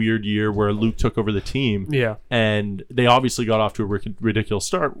year, that weird year where Luke took over the team. Yeah, and they obviously got off to a ridiculous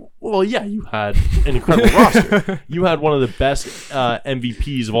start. Well, yeah, you had an incredible roster. You had one of the best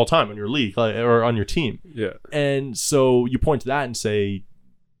MVPs of all time on your league or on your team. Yeah. And so you point to that and say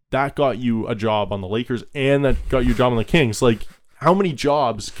that got you a job on the Lakers and that got you a job on the Kings. Like, how many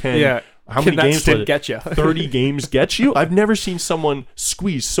jobs how many games did get you? 30 games get you? I've never seen someone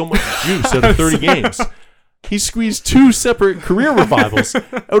squeeze so much juice out of 30 games. He squeezed 2 separate career revivals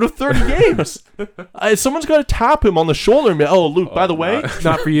out of 30 games. Someone's got to tap him on the shoulder and be, oh, Luke, by the way,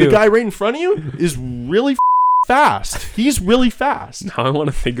 not for you. The guy right in front of you is really fast. He's really fast. Now I want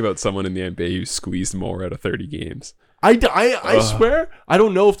to think about someone in the NBA who squeezed more out of 30 games. I swear, I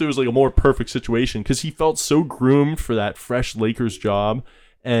don't know if there was like a more perfect situation because he felt so groomed for that fresh Lakers job,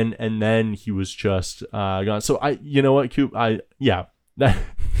 and then he was just gone. So you know what, Coop,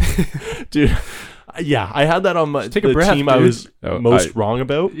 dude. Yeah, I had that on the breath, team dude. I was most wrong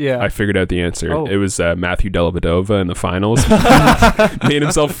about. Yeah, I figured out the answer. Oh. It was Matthew Dellavedova in the finals. Made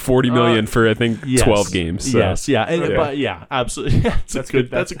himself $40 million for I think 12 games. So. Yes, but absolutely.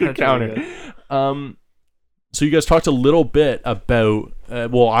 That's a good counter. Good. So you guys talked a little bit about.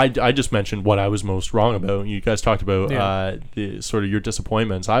 I just mentioned what I was most wrong about. You guys talked about the sort of your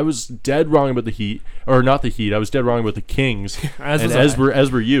disappointments. I was dead wrong about the Heat, or not the Heat. I was dead wrong about the Kings, as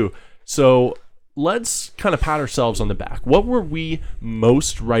were you. So let's kind of pat ourselves on the back. What were we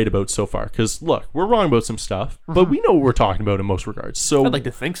most right about so far? Because look, we're wrong about some stuff, but we know what we're talking about in most regards. So I'd like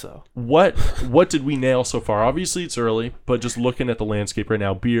to think so. What did we nail so far? Obviously, it's early, but just looking at the landscape right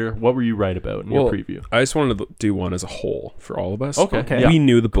now, Beer, what were you right about in your preview? I just wanted to do one as a whole for all of us. Okay. We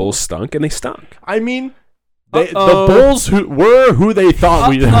knew the Bulls stunk, and they stunk. I mean, the Bulls who they thought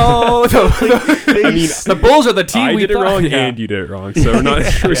we. The Bulls are the team. I we did it thought. wrong, and you did it wrong. So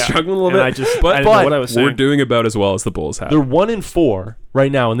we're struggling a little bit. I didn't but know what I was saying. We're doing about as well as the Bulls have. They're 1-4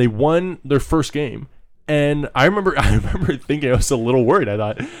 right now, and they won their first game. And I remember thinking I was a little worried. I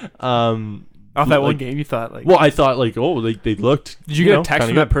thought, off that one game, you thought like. Well, I thought like, oh, they looked. Did you get a text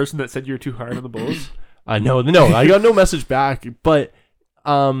from that person that said you were too hard on the Bulls? No, I got no message back, but.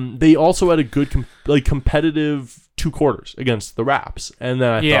 They also had a good competitive 2 quarters against the Raps, and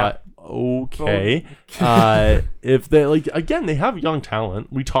then I thought, okay, if they again they have young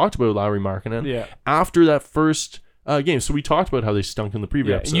talent. We talked about Lowry Markkanen. Yeah. After that first game, so we talked about how they stunk in the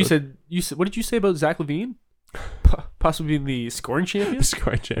previous episode. And you said what did you say about Zach LaVine? Possibly being the scoring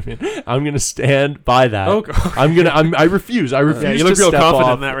champion. I'm gonna stand by that. Okay. I refuse. Yeah, you look real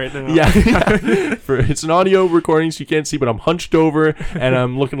confident in that right now. Yeah. It's an audio recording, so you can't see, but I'm hunched over and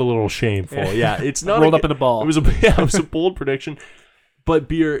I'm looking a little shameful. Yeah, it's not rolled up in a ball. It was a bold prediction. But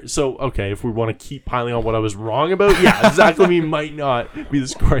Beer, so okay, if we want to keep piling on what I was wrong about, Zach LaVine might not be the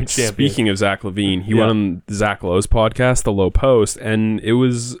scoring champion. Speaking of Zach LaVine, he went on Zach Lowe's podcast, The Low Post, and it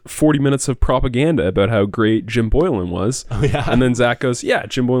was 40 minutes of propaganda about how great Jim Boylan was. Oh, yeah. And then Zach goes,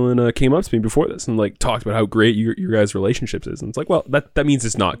 Jim Boylan came up to me before this and talked about how great your guys' relationships is. And it's like, well, that means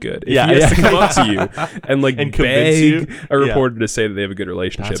it's not good. If he has to come up to you and and beg a reporter to say that they have a good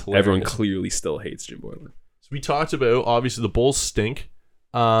relationship, everyone hilarious. clearly still hates Jim Boylan. We talked about, obviously, the Bulls stink.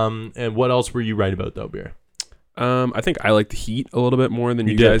 And what else were you right about, though, Beer? I think I like the Heat a little bit more than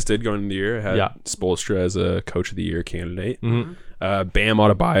you guys did going into the year. I had Spoelstra as a Coach of the Year candidate. Mm-hmm. Bam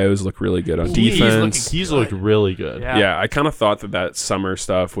Adebayo's looked really good on defense. He's looked really good. Yeah, I kind of thought that summer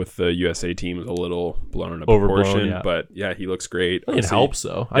stuff with the USA team was a little blown out of proportion. But he looks great. It helps,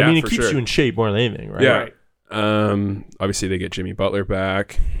 though. I mean, it keeps you in shape more than anything, right? Yeah. Right. Obviously, they get Jimmy Butler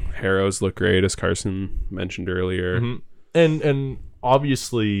back. Harrow's look great, as Carson mentioned earlier. Mm-hmm. And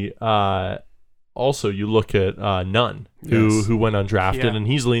obviously, also you look at Nunn, who went undrafted, and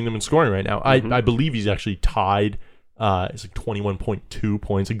he's leading them in scoring right now. Mm-hmm. I believe he's actually tied. It's like 21.2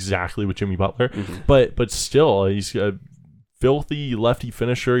 points exactly with Jimmy Butler, but still he's a filthy lefty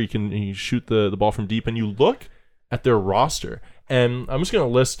finisher. He can shoot the ball from deep, and you look at their roster, and I'm just gonna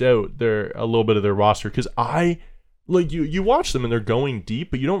list out a little bit of their roster because you watch them and they're going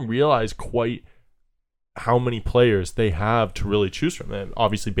deep, but you don't realize quite how many players they have to really choose from. And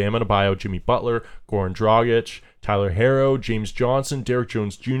obviously, Bam Adebayo, Jimmy Butler, Goran Dragic, Tyler Harrow, James Johnson, Derek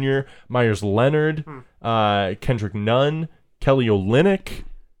Jones Jr., Myers Leonard, Kendrick Nunn, Kelly Olynyk,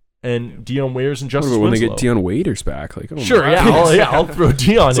 and Dion Waiters and Justice When they Winslow. get Dion Waiters back, like, oh Sure, my yeah, I'll throw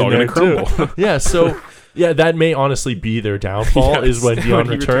Dion It's in all there gonna too. crumble. Yeah, so yeah, that may honestly be their downfall is when Dion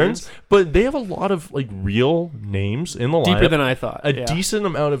he returns. But they have a lot of like real names in the lineup. Deeper than I thought. A decent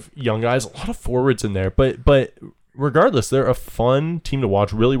amount of young guys, a lot of forwards in there. But regardless, they're a fun team to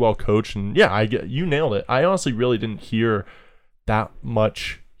watch, really well coached, and yeah, you nailed it. I honestly really didn't hear that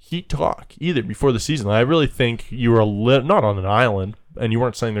much Heat talk either before the season. I really think you were not on an island, and you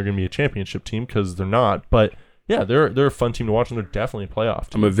weren't saying they're going to be a championship team because they're not. But yeah, they're a fun team to watch, and they're definitely a playoff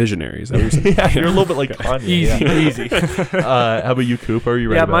team. I'm a visionary. Is that what you're saying? Yeah, you're a little bit like Kanye. Easy. How about you, Coop? Are you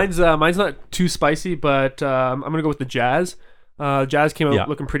ready? Mine's not too spicy, but I'm gonna go with the Jazz. Jazz came out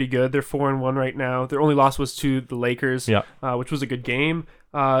looking pretty good. They're 4-1 right now. Their only loss was to the Lakers, which was a good game.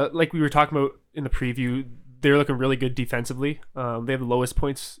 Like we were talking about in the preview, they're looking really good defensively. They have the lowest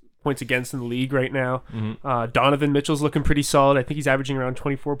points against in the league right now. Donovan Mitchell's looking pretty solid. I think he's averaging around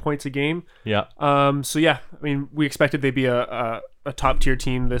 24 points a game. Yeah. So yeah, I mean, we expected they'd be a top tier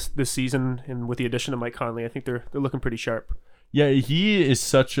team this season, and with the addition of Mike Conley, I think they're looking pretty sharp. Yeah, he is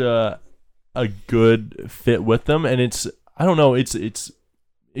such a good fit with them, and it's I don't know, it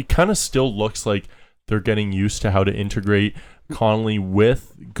kind of still looks like they're getting used to how to integrate Conley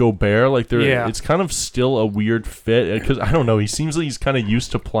with Gobert. Like it's kind of still a weird fit because I don't know, he seems like he's kind of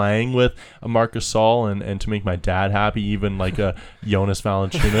used to playing with a Marc Gasol and to make my dad happy, even like a Jonas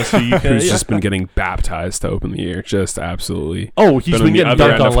Valanciunas who's just been getting baptized to open the year, just absolutely. Oh, he's been getting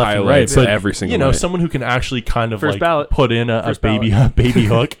dunked on left and right, but every single night. someone who can actually kind of First like ballot. put in a baby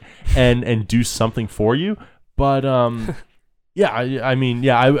hook and do something for you. But yeah,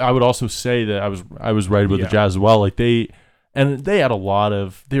 I would also say that I was right with the Jazz as well. Like they had a lot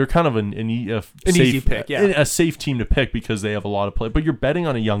of, they were kind of an easy pick, a safe team to pick because they have a lot of play. But you're betting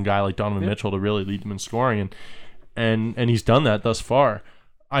on a young guy like Donovan Mitchell to really lead them in scoring, and he's done that thus far.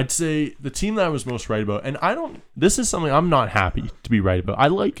 I'd say the team that I was most right about, and this is something I'm not happy to be right about. I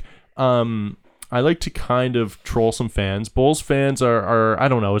like to kind of troll some fans. Bulls fans are I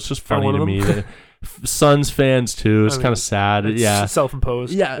don't know, it's just funny to me. That Suns fans too. It's kind of sad. It's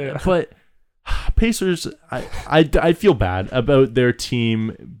self-imposed. Yeah, but Pacers, I feel bad about their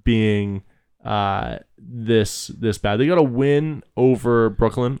team being this bad. They got a win over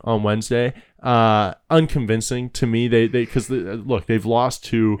Brooklyn on Wednesday. Unconvincing to me. Because they've lost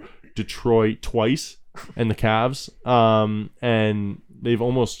to Detroit twice and the Cavs. And they've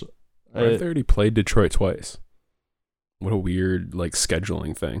almost. They already played Detroit twice. What a weird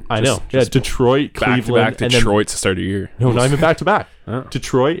scheduling thing. I know. Detroit, Cleveland, back to Detroit to start a year. No, not even back to back.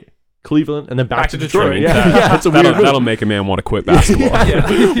 Detroit, Cleveland, and then back to Detroit. Yeah, it's a weird. That'll make a man want to quit basketball.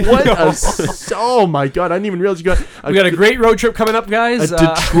 Oh my god! I didn't even realize you got. We got a great road trip coming up, guys. A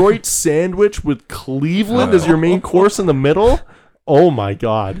Detroit sandwich with Cleveland as your main course in the middle. Oh my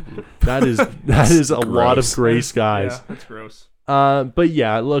god, that is a lot of gray skies. Yeah, that's gross. But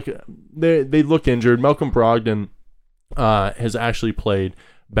yeah, look, they look injured. Malcolm Brogdon has actually played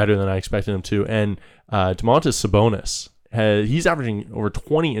better than I expected him to, and Domantas Sabonis. He's averaging over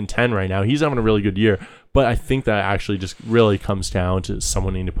 20 and 10 right now. He's having a really good year, but I think that actually just really comes down to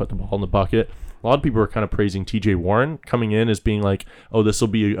someone needing to put the ball in the bucket. A lot of people are kind of praising TJ Warren coming in as being like, oh, this will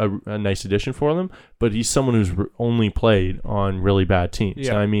be a nice addition for them, but he's someone who's only played on really bad teams.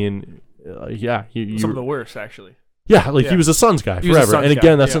 Yeah. I mean, some of the worst actually. Yeah, he was a Suns guy forever. And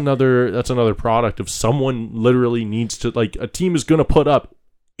again, that's guy. another product of someone literally needs to, a team is going to put up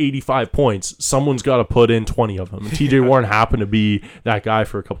 85 points. Someone's got to put in 20 of them. And TJ Warren happened to be that guy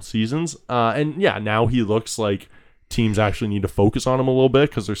for a couple seasons. And yeah, now he looks like teams actually need to focus on him a little bit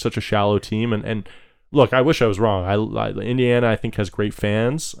because they're such a shallow team. And look, I wish I was wrong. Indiana, I think, has great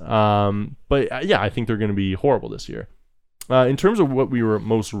fans. But yeah, I think they're going to be horrible this year. In terms of what we were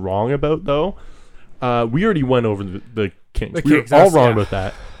most wrong about, though, we already went over the Kings. We were all wrong about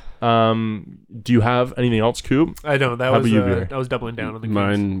that. Do you have anything else, Coop? I don't. That was doubling down on the Kings.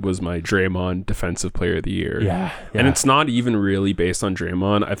 Mine was my Draymond Defensive Player of the Year. Yeah. And it's not even really based on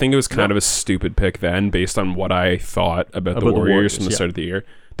Draymond. I think it was kind of a stupid pick then based on what I thought about the Warriors from the start of the year.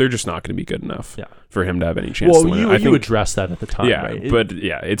 They're just not going to be good enough for him to have any chance to win. You addressed that at the time, right? But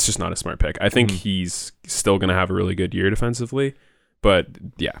it's just not a smart pick. I think he's still going to have a really good year defensively. But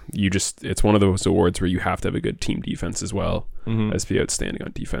yeah, it's one of those awards where you have to have a good team defense as well as be outstanding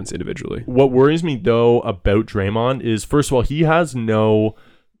on defense individually. What worries me though about Draymond is, first of all, he has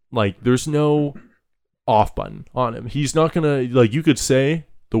there's no off button on him. He's not gonna, you could say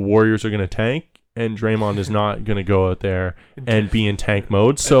the Warriors are gonna tank and Draymond is not going to go out there and be in tank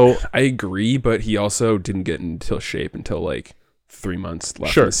mode. So I agree, but he also didn't get into shape until like 3 months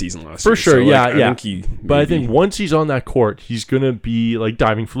left Sure. in the season last For year. sure, So, like, yeah, I yeah. think he But I maybe- think once he's on that court, he's gonna be like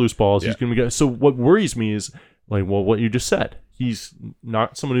diving for loose balls. He's Yeah. gonna be so. What worries me is like, well, what you just said. He's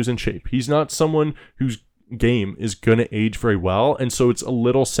not someone who's in shape. He's not someone whose game is gonna age very well, and so it's a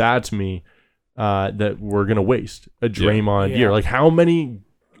little sad to me that we're gonna waste a Draymond year. Like how many,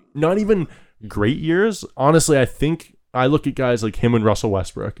 not even great years. Honestly, I think I look at guys like him and Russell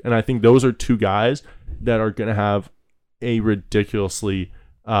Westbrook, and I think those are two guys that are gonna have a ridiculously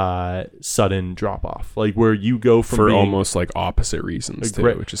sudden drop off, like where you go from for being almost like opposite reasons too,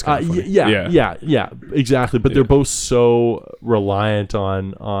 which is kind of funny. yeah, exactly. But they're both so reliant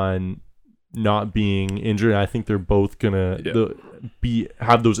on not being injured. And I think they're both gonna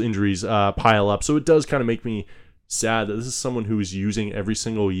have those injuries pile up. So it does kind of make me sad that this is someone who is using every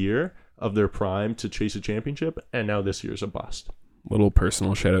single year of their prime to chase a championship, and now this year's a bust. Little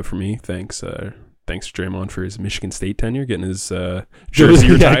personal shout out for me. Thanks Draymond for his Michigan State tenure, getting his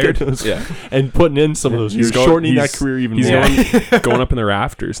jersey retired. And putting in some of those years, shortening that career even he's more. going up in the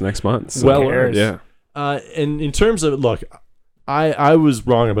rafters next month. So. Well earned. Yeah. And in terms of look, I was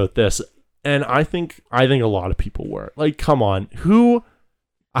wrong about this, and I think a lot of people were. Like, come on,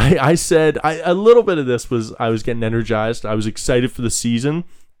 I said a little bit of this was I was getting energized. I was excited for the season,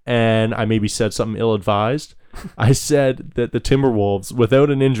 and I maybe said something ill-advised. I said that the Timberwolves, without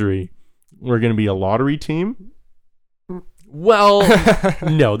an injury, were going to be a lottery team. Well,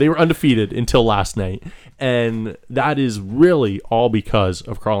 no, they were undefeated until last night, and that is really all because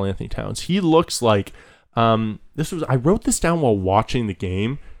of Karl Anthony Towns. He looks like I wrote this down while watching the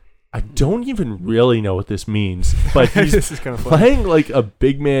game. I don't even really know what this means, but he's This is kind of funny. playing like a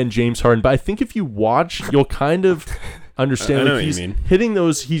big man James Harden. But I think if you watch, you'll kind of understand. I know like what you he's mean. hitting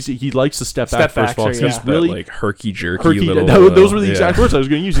those. He likes to step back first of all. back, So sure, he's yeah. really That, like herky jerky herky. little. Those were the exact words I was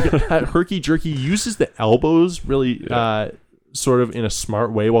going to use. That herky jerky. He uses the elbows really, sort of in a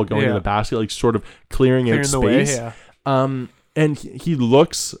smart way while going to Yeah. the basket, like sort of clearing out Clearing the way, space. yeah. And he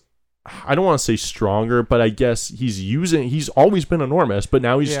looks. I don't want to say stronger, but I guess he's always been enormous, but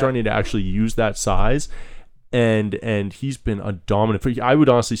now he's starting to actually use that size, and he's been a dominant. I would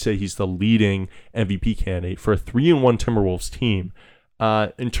honestly say he's the leading MVP candidate for a 3-1 Timberwolves team.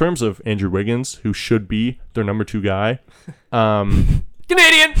 In terms of Andrew Wiggins, who should be their number 2 guy,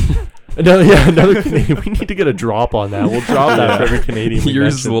 Canadian. Another Canadian. We need to get a drop on that. We'll drop that for every Canadian. we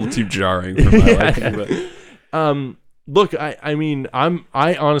Yours is a mention. little too jarring for my liking. But Look, I mean,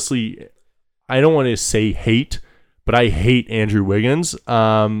 I honestly, I don't want to say hate, but I hate Andrew Wiggins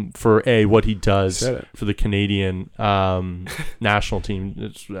for what he does Said it. for the Canadian national team.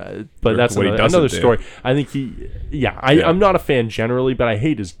 But that's What he another doesn't do. story. I think I'm not a fan generally, but I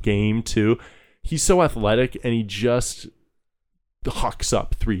hate his game too. He's so athletic, and he just hucks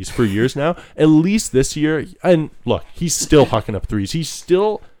up threes for years now. At least this year, and look, he's still hucking up threes. He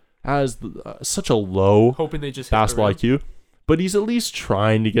still has such a low Hoping they just hit the basketball rim. IQ, but he's at least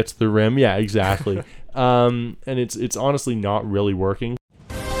trying to get to the rim. Yeah, exactly. And it's honestly not really working.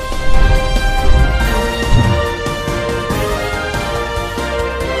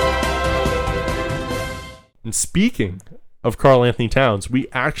 And speaking of Karl Anthony Towns,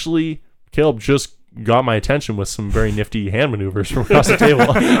 Caleb just got my attention with some very nifty hand maneuvers from across the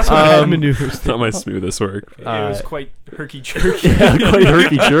table. Head maneuvers. not my smoothest work. It was quite herky-jerky. Yeah, quite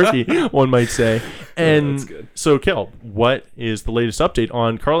herky-jerky, one might say. And that's good. so, Kel, what is the latest update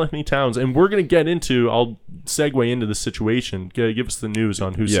on Karl Anthony Towns? And we're going to get into, I'll segue into the situation. Give us the news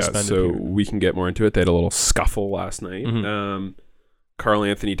on who's suspended so here. we can get more into it. They had a little scuffle last night. Mhm. Carl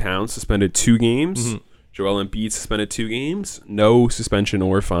Anthony Towns suspended 2 games. Mhm. Joel Embiid suspended 2 games. No suspension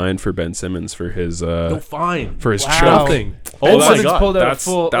or fine for Ben Simmons for his No fine. for his Wow. choke. Nothing. Ben Oh my Simmons God. pulled out a That's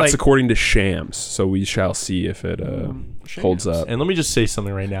full. that's like, according to Shams. So we shall see if it holds up. And let me just say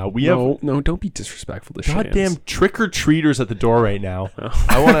something right now. We have No, don't be disrespectful to Shams. goddamn trick-or-treaters at the door right now.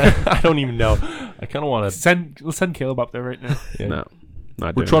 I want to, I don't even know. I kind of want to. Let's send Caleb up there right now. No,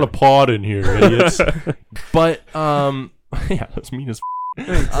 not We're doing trying it. to pod in here, idiots. But yeah, that's mean as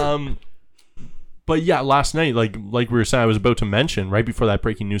but yeah, last night, like we were saying, I was about to mention right before that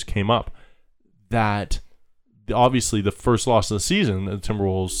breaking news came up that obviously the first loss of the season that the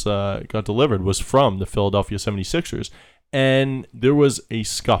Timberwolves got delivered was from the Philadelphia 76ers, and there was a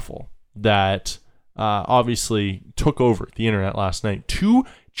scuffle that obviously took over the internet last night. 2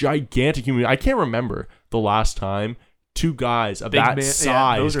 gigantic human. I can't remember the last time 2 guys of Big that man- yeah,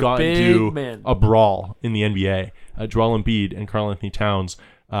 size those are got big into men. a brawl in the NBA. Joel Embiid and Karl Anthony Towns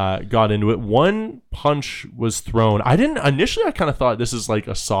got into it. One punch was thrown. I kind of thought this is like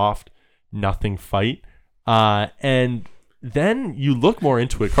a soft 0 fight. And then you look more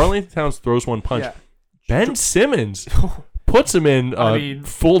into it. Karl-Anthony Towns throws one punch. Yeah. Ben Simmons puts him in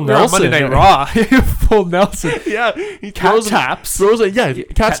full we're on Nelson. Monday Night Raw. Full Nelson. Yeah, he Cat throws taps.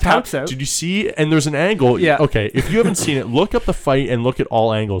 Cat's taps taps. out. Did you see? And there's an angle. Yeah. Okay, if you haven't seen it, look up the fight and look at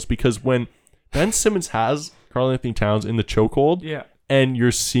all angles, because when Ben Simmons has Karl-Anthony Towns in the chokehold, Yeah. and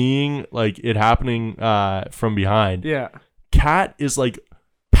you're seeing like it happening from behind, Yeah. Cat is like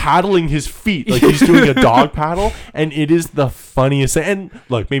paddling his feet like he's doing a dog paddle, and it is the funniest thing. And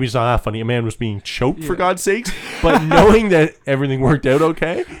look, maybe it's not that funny. A man was being choked, for God's sakes, but knowing that everything worked out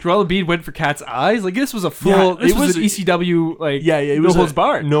okay. Joel Embiid went for Cat's eyes. Like, this was a full. This was an ECW. Like, it was no holds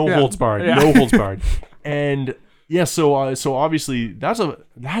barred. No holds barred. Yeah. No holds barred. And yeah, so obviously that's a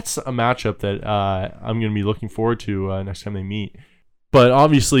matchup that I'm going to be looking forward to next time they meet. But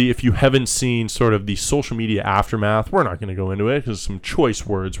obviously, if you haven't seen sort of the social media aftermath, we're not going to go into it because some choice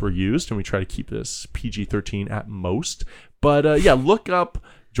words were used, and we try to keep this PG-13 at most. But look up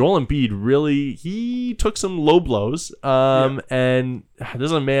Joel Embiid. Really, he took some low blows, and this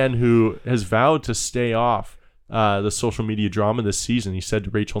is a man who has vowed to stay off the social media drama this season. He said to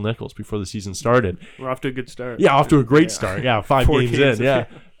Rachel Nichols before the season started, We're off to a good start. Yeah, off to a great start. Yeah, 5 4 games in. Yeah.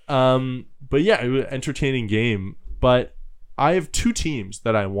 But yeah, it was an entertaining game. But I have 2 teams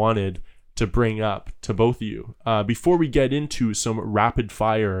that I wanted to bring up to both of you before we get into some rapid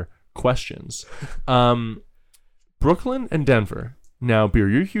fire questions. Brooklyn and Denver. Now, Beer,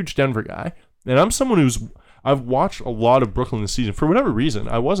 you're a huge Denver guy, and I'm someone I've watched a lot of Brooklyn this season. For whatever reason,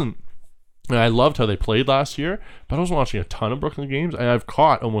 I loved how they played last year, but I wasn't watching a ton of Brooklyn games, and I've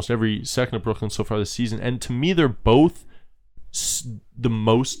caught almost every second of Brooklyn so far this season. And to me, they're both the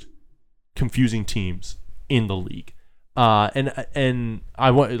most confusing teams in the league. And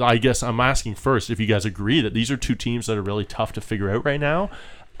I guess I'm asking first if you guys agree that these are 2 teams that are really tough to figure out right now,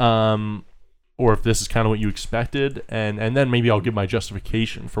 or if this is kind of what you expected, and then maybe I'll give my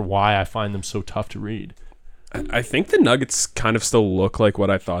justification for why I find them so tough to read. I think the Nuggets kind of still look like what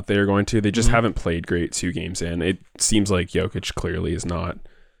I thought they were going to. They just haven't played great 2 games in. It seems like Jokic clearly is not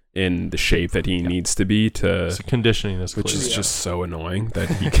in the shape that he needs to be It's conditioning this, which is just so annoying that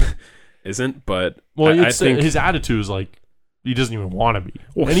he isn't. But I think his attitude is like he doesn't even want to be.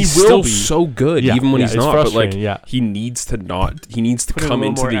 Well, and he's he will still be so good, even when he's it's not. But like, frustrating, he needs to not. He needs to Put in a come little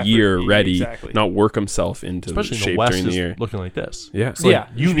into more the effort. year ready, Exactly. not work himself into especially shape in the West during the is year. looking like this. Yeah, It's like,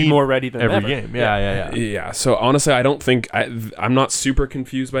 you you need need more ready than every ever. game. Yeah. Yeah, so honestly, I don't think I'm not super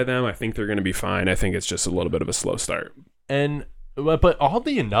confused by them. I think they're going to be fine. I think it's just a little bit of a slow start. And but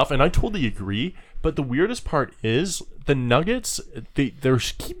oddly enough, and I totally agree, but the weirdest part is the Nuggets.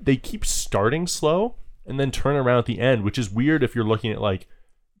 They keep starting slow and then turn around at the end, which is weird if you're looking at like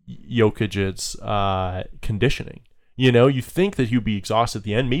Jokic's conditioning. You know, you think that he'd be exhausted at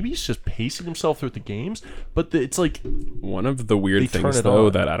the end. Maybe he's just pacing himself throughout the games, but it's like one of the weird they turn things it though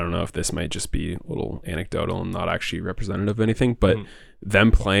on. that I don't know if this might just be a little anecdotal and not actually representative of anything, but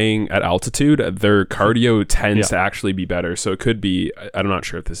them playing at altitude, their cardio tends to actually be better. So it could be, I'm not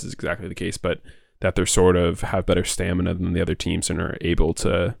sure if this is exactly the case, but that they're sort of have better stamina than the other teams and are able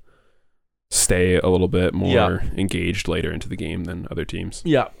to stay a little bit more engaged later into the game than other teams.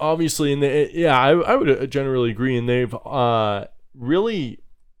 Yeah, obviously, and I would generally agree, and they've really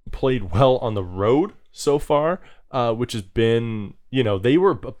played well on the road so far, which has been, they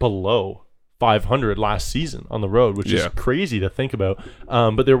were below 500 last season on the road, which is crazy to think about.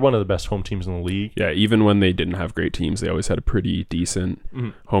 But they're one of the best home teams in the league. Yeah, even when they didn't have great teams, they always had a pretty decent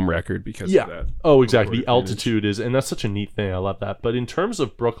home record because of that. Oh, exactly. The altitude is, and that's such a neat thing. I love that. But in terms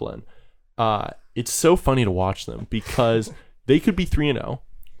of Brooklyn, it's so funny to watch them because they could be 3-0,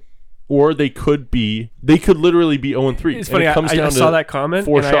 or they could literally be 0-3. It's funny. I saw that comment,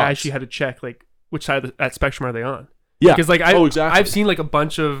 and I actually had to check like which side of that spectrum are they on. Yeah, because like exactly. I've seen like a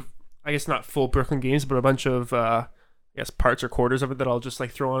bunch of, I guess not full Brooklyn games, but a bunch of I guess parts or quarters of it that I'll just like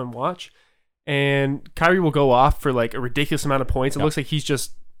throw on and watch. And Kyrie will go off for like a ridiculous amount of points. It looks like he's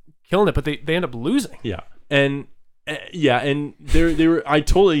just killing it, but they end up losing. Yeah, and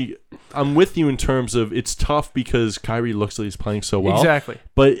I'm with you in terms of it's tough because Kyrie looks like he's playing so well. Exactly.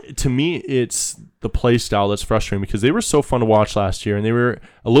 But to me, it's the play style that's frustrating because they were so fun to watch last year, and they were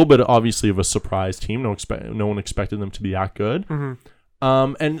a little bit obviously of a surprise team. No one expected them to be that good. Mm-hmm.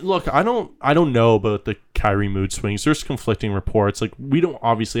 And look, I don't know about the Kyrie mood swings. There's conflicting reports. Like, we don't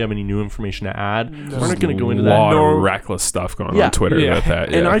obviously have any new information to add. No. We're not going to go into a that. lot of reckless stuff going on Twitter about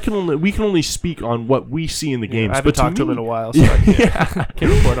that. And we can only speak on what we see in the games. I haven't talked to him in a while, so I can't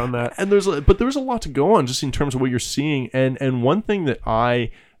report on that. And there's a lot to go on just in terms of what you're seeing. And one thing that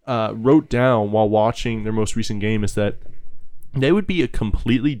I wrote down while watching their most recent game is that they would be a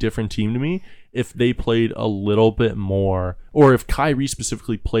completely different team to me if they played a little bit more, or if Kyrie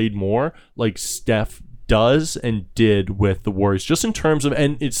specifically played more like Steph does and did with the Warriors, just in terms of,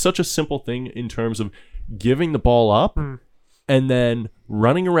 and it's such a simple thing in terms of giving the ball up and then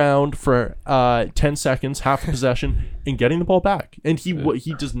running around for 10 seconds, half a possession, and getting the ball back. And he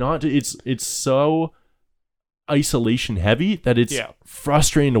does not. It's so isolation heavy that it's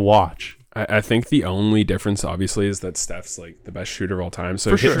frustrating to watch. I think the only difference, obviously, is that Steph's like the best shooter of all time.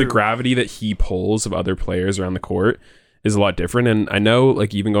 So For sure. the gravity that he pulls of other players around the court is a lot different. And I know,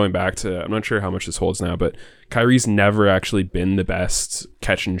 like, even going back to, I'm not sure how much this holds now, but Kyrie's never actually been the best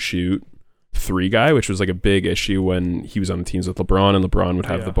catch and shoot 3 guy, which was like a big issue when he was on the teams with LeBron, and LeBron would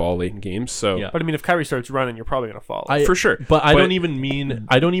have the ball late in games. So Yeah. But I mean, if Kyrie starts running, you're probably gonna follow. for sure. But I don't even mean in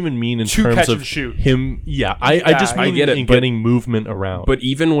To terms catch of and shoot. him. Yeah, I just I mean get it, in but- getting movement around. But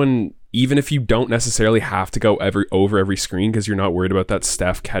even if you don't necessarily have to go over every screen because you're not worried about that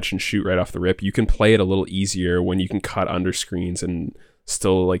Steph catch and shoot right off the rip, you can play it a little easier when you can cut under screens and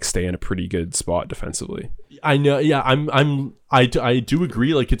still like stay in a pretty good spot defensively. I know. Yeah, I do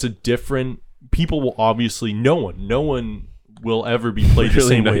agree. Like, it's a different. People will obviously no one will ever be played the Really,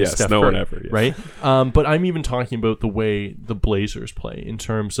 same no, way yes, as Steph no Curry, one ever, yes. right? But I'm even talking about the way the Blazers play in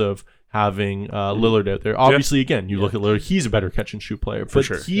terms of having Lillard out there. Obviously, again, you look at Lillard; he's a better catch and shoot player, but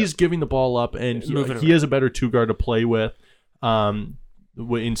sure, he's giving the ball up, and Moving he has a better 2 guard to play with in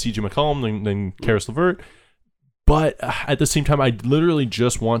CJ McCollum than Karis LeVert. But at the same time, I literally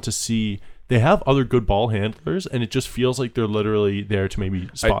just want to see. They have other good ball handlers, and it just feels like they're literally there to maybe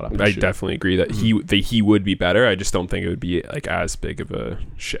spot up. and I shoot. definitely agree that he would be better. I just don't think it would be like as big of a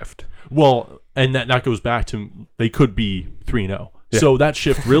shift. Well, and that goes back to they could be 3-0. So that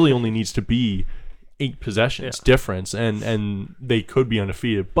shift really only needs to be 8 possessions difference, and they could be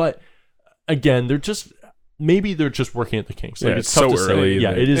undefeated. But again, they're just working at the kinks. Like, Yeah, it's tough so to say. early.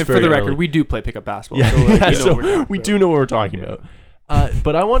 Yeah, it is. And for very the record, early. we do play pickup basketball. Yeah, so, like, yeah, we know so what we're talking we about. do know what we're talking about.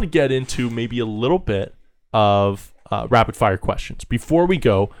 But I want to get into maybe a little bit of rapid fire questions. Before we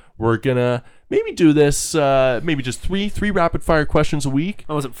go, we're gonna maybe do this. Maybe just three rapid fire questions a week.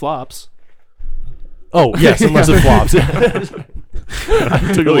 Unless it flops. Oh yes, unless it flops.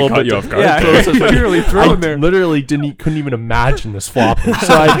 I took a little Caught bit you off guard. Yeah, it's just purely thrown there. literally couldn't even imagine this flopping.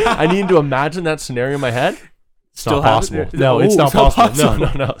 So I needed to imagine that scenario in my head. It's Still not have possible. it? No, Oh, it's not it's not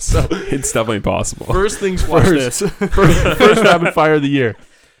possible. No. So It's definitely possible. first things Watch first. this. first rapid fire of the year.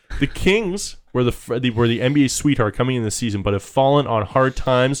 The Kings were the NBA sweetheart coming in the season, but have fallen on hard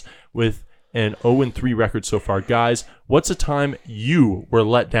times with an 0-3 record so far. Guys, what's a time you were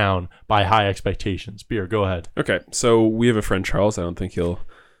let down by high expectations? Beer, go ahead. Okay, so we have a friend, Charles. I don't think he'll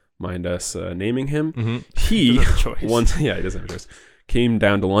mind us naming him. Mm-hmm. He Doesn't have a choice. once, he doesn't have a choice. Came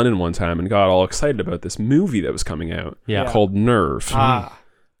down to London one time and got all excited about this movie that was coming out Yeah. called Nerve.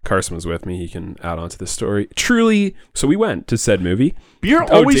 Carson was with me. He can add on to the story. Truly, so we went to said movie. Beer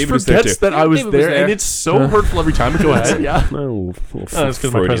Oh, always David was there forgets too. that I was David was there, there. and it's so hurtful every time. But go ahead. Yeah. Oh, That's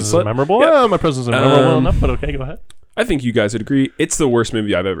because my presence is memorable. Yeah, my presence is memorable enough, but okay, go ahead. I think you guys would agree. It's the worst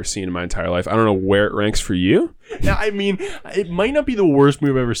movie I've ever seen in my entire life. I don't know where it ranks for you. Yeah, I mean, it might not be the worst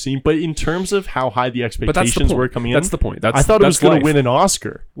movie I've ever seen, but in terms of how high the But that's the expectations point. were coming in, That's the point. I thought it was going life. to win an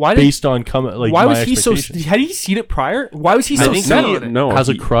Oscar. Why did- based on Why my was he so? expectations. Had he seen it prior? Why was he I so think set he on it? No, has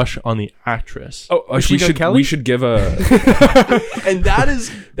a he- crush on the actress. Oh, Machine Gun Kelly? we should give a. And that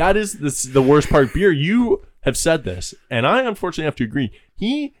is the worst part. Beer, you have said this, and I unfortunately have to agree.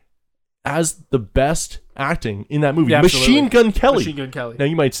 He has the best acting in that movie. Yeah, absolutely. Machine Gun Kelly. Machine Gun Kelly. Now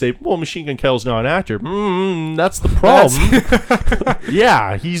you might say, well, Machine Gun Kelly's not an actor. That's the problem.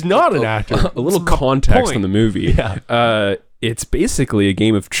 Yeah, he's not an actor. a little context point. on the movie. Yeah. It's basically a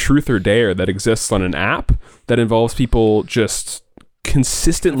game of truth or dare that exists on an app that involves people just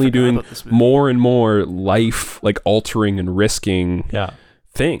consistently doing about this movie. more and more life like altering and risking Yeah.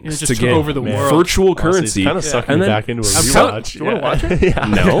 things It was to just get over the world. virtual Honestly, currency. it's kind of sucking And me then- back into a I'm rewatch. Do you wanna watch it? Yeah.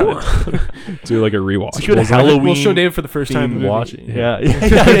 No, do like a rewatch. It's a good Well, Halloween. We'll show David for the first time. themed the movie. watching. Yeah.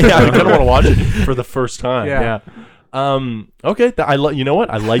 I kind of want to watch it for the first time. Yeah. Okay. You know what?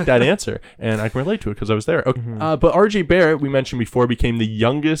 I like that answer, and I can relate to it because I was there. Okay. But RJ Barrett, we mentioned before, became the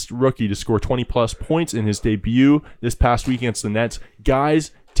youngest rookie to score 20+ points in his debut this past week against the Nets.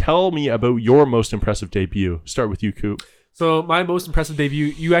 Guys, tell me about your most impressive debut. Start with you, Coop. So my most impressive debut.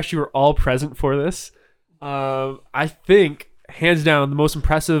 You actually were all present for this. I think hands down the most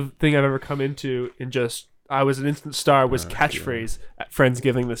impressive thing I've ever come into in just. I was an instant star was catchphrase at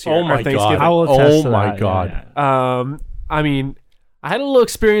Friendsgiving this year. Oh or my Thanksgiving. god! I will attest Oh to my that, god! yeah. I mean, I had a little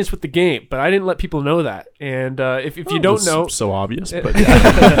experience with the game, but I didn't let people know that. And if you don't know, so obvious. But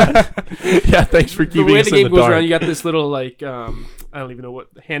yeah. Yeah, thanks for the keeping way us the in game the goes dark. around, you got this little like I don't even know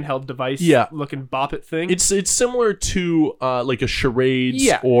what handheld device, looking bop it thing. It's similar to like a charades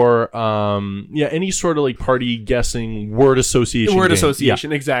Yeah. or any sort of like party guessing word association. word game.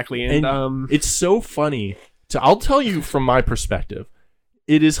 association, exactly. And it's so funny. I'll tell you from my perspective,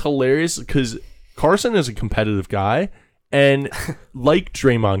 it is hilarious because Carson is a competitive guy, and like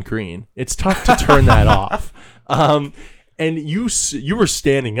Draymond Green, it's tough to turn that off. And you were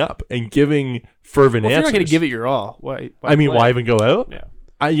standing up and giving fervent if you're answers. not going to give it your all, why why even go out? Yeah.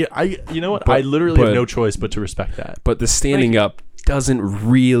 I you know what? I literally have no choice but to respect that. But the standing up doesn't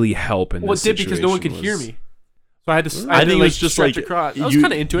really help in Well, this it did because no one could situation hear me. So I had to. I think it was just like across. I was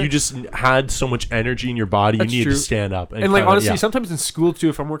kind of into it. You just had so much energy in your body. That's you needed true. to stand up. And like kinda, honestly, sometimes in school too,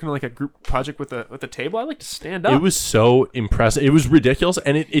 if I'm working on like a group project with a table, I like to stand up. it was so impressive. It was ridiculous,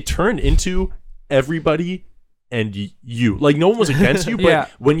 and it turned into everybody and you. Like no one was against you, but Yeah.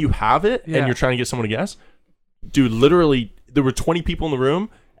 when you have it Yeah. and you're trying to get someone to guess, dude, literally there were 20 people in the room.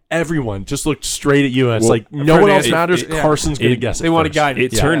 Everyone just looked straight at you, and it's Well, like no one else it- matters. yeah. Carson's gonna guess it. They want a first. guide.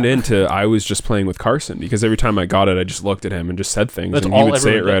 It turned into I was just playing with Carson because every time I got it, I just looked at him and just said things, That's and all he would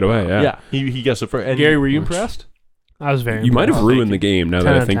say it everyone right did. away. Yeah, he guessed it first. And Gary, were you impressed? I was very. you might have impressed. ruined the game now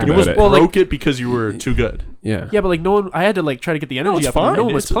that I 10 think out of You about almost it. Well, like- broke it because you were too good. Yeah, Yeah, but like no one. I had to like try to get the energy No, it's up. and fine. No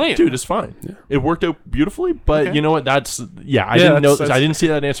one was It's- playing. dude. It's fine. Yeah. It worked out beautifully, but Okay. you know what? I Yeah, didn't know. that's- I didn't see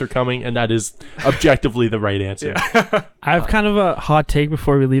that answer coming, and that is objectively the right answer. I have kind of a hot take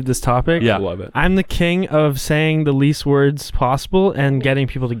before we leave this topic. Yeah. love it. I'm the king of saying the least words possible and getting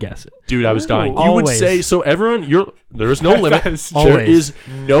people to guess it. Dude, I was dying. You Always. would say so. Everyone, there is no limit. That is There always. is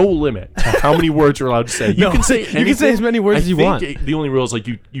no limit to how many words you're allowed to say. You No, can say you can anything. say as many words I as you think want. The only rule is like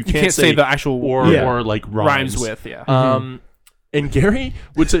you You can't say the actual or like rhymes with. Yeah. And Gary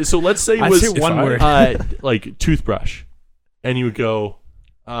would say, so let's say it I was say one word. like toothbrush, and he would go,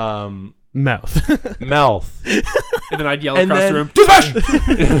 Mouth. mouth, And then I'd yell and across then the room,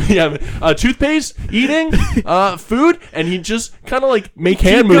 "Toothbrush!" yeah, toothpaste, eating, food, and he'd just kind of like make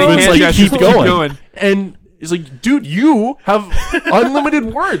hand going. movements, Hand like gestures, keep keep going. going. And it's like, dude, you have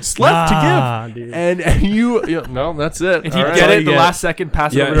unlimited words left Nah, to give, dude. and you, no, that's it. If All you right. get all it you the get. last second,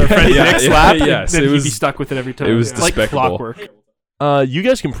 pass it Yeah, over to a friend yeah, next yeah, lap, yes, and it then was- he'd be stuck with it every time. it was like despicable. clockwork. You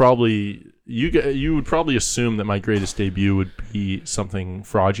guys can probably you would probably assume that my greatest debut would be something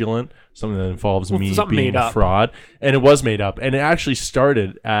fraudulent, something that involves me something being made a up. fraud, and it was made up, and it actually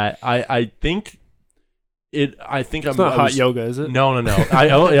started at I think It's not I hot was- yoga, is it? No. I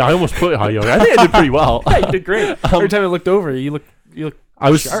almost put hot yoga. I think I did pretty well. Yeah, you did great. Every time I looked over, you look. I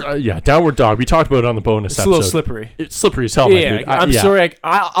was sharp. downward dog. We talked about it on the bonus It's a episode. little slippery. It's slippery as hell, my Yeah, dude. I'm sorry.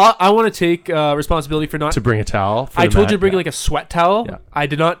 I want to take responsibility for not. To bring a towel. For I the told mat, you to bring yeah. like a swat towel. Yeah. I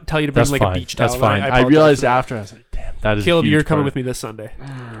did not tell you to bring That's like fine. a beach towel. That's fine. I apologize realized for that. after I was like, damn, that is. Caleb, a huge you're coming part. with me this Sunday.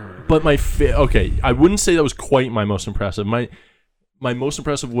 But okay, I wouldn't say that was quite my most impressive. My most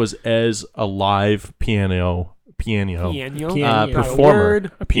impressive was as a live piano performer,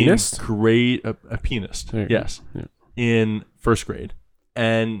 Word. A pianist? in grade a pianist. There you go. Yes, Yeah. in first grade,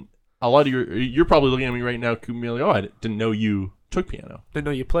 and a lot of you're probably looking at me right now, being like, oh, I didn't know you took piano. Didn't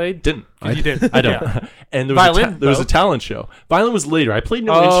know you played. Didn't. You did. I don't. Yeah. And there was, Violin, there was a though? talent show. Violin was later. I played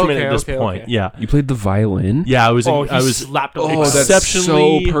no Oh, instrument okay, at this okay, point. okay. Yeah. You played the violin? Yeah, I was Oh, I was slapped a Oh, that's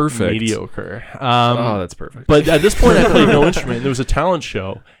exceptionally so perfect. mediocre. Oh, that's perfect. But at this point, I played no instrument. There was a talent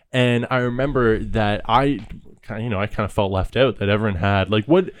show, and I remember that I kind of felt left out. That everyone had like,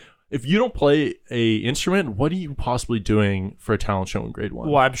 what if you don't play a instrument? What are you possibly doing for a talent show in grade 1?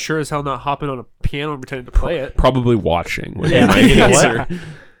 Well, I'm sure as hell not hopping on a piano and pretending to play it. Probably watching. Would Yeah. be my You know what? answer.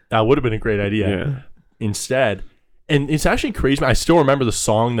 That would have been a great idea. Yeah. Instead, and it's actually crazy. I still remember the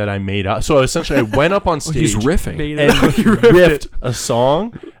song that I made up. So essentially, I went up on stage. He's riffing. Made and it. You riffed a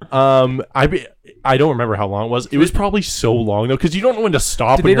song. I don't remember how long it was. It was probably so long though, because you don't know when to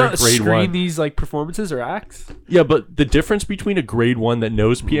stop Did when they you're in not grade screen 1. these like performances or acts? Yeah, but the difference between a grade 1 that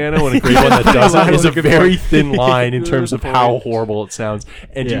knows piano and a grade 1 that doesn't That is was a a good very point. thin line in Good terms of point. how horrible it sounds.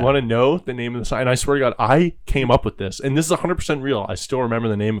 And do you Yeah. want to know the name of the song? And I swear to God, I came up with this, and this is 100% real. I still remember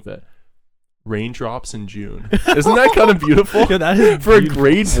the name of it. Raindrops in June. Isn't that kind of beautiful? Yeah, that is for a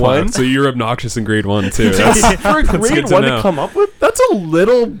grade 1. So you're obnoxious in grade 1 too. That's, For a that's grade good to 1 to know. come up with, that's a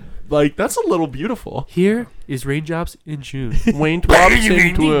little beautiful. Here is Raindrops in June. Wayne drops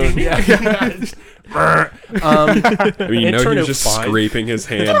into a I mean, It no, turned he out was just fine. scraping his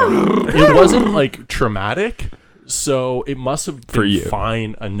hand. it wasn't like traumatic, so it must have been For you.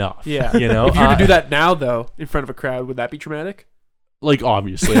 fine enough. Yeah. You know, If you were to do that now, though, in front of a crowd, would that be traumatic? Like,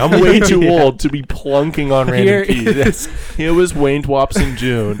 obviously, I'm way too old to be plunking on random Here keys. It was Wayne Dwops in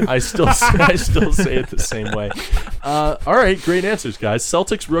June. I still say it the same way. All right, great answers, guys.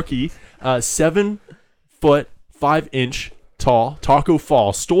 Celtics rookie, 7 foot 5 inch tall Taco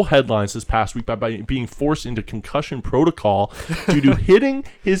Fall stole headlines this past week by being forced into concussion protocol due to hitting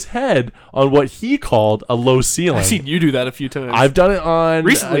his head on what he called a low ceiling. I've seen you do that a few times. I've done it on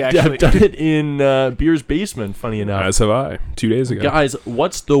Recently, I've actually. done it in Beer's basement. Funny enough, As have I 2 days ago. guys.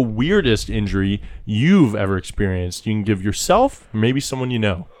 What's the weirdest injury you've ever experienced? You can give yourself, or maybe someone you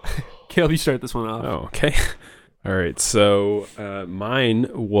know. Caleb, you start this one off. Oh, okay. All right. So mine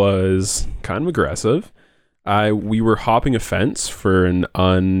was kind of aggressive. We were hopping a fence for an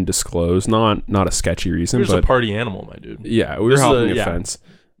undisclosed, not a sketchy reason, Here's but a party animal, my dude. yeah, we were This is hopping a- a yeah. fence.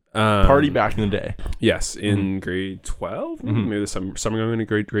 Party back in the day. Yes, in grade 12, maybe the summer going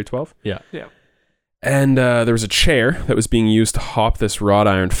into grade 12. Yeah. And there was a chair that was being used to hop this wrought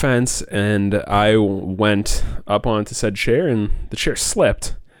iron fence, and I went up onto said chair, and the chair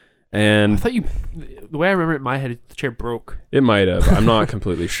slipped. I And thought the way I remember it in my head, the chair broke. it might have. I'm not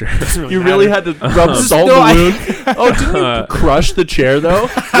completely sure. Doesn't You really had to rub salt in No, I- the wound. Oh, didn't you crush the chair though?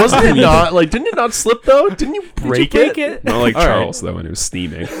 Wasn't it not like? Didn't it not slip though? Didn't you break it? Not like All right. Charles though, when it was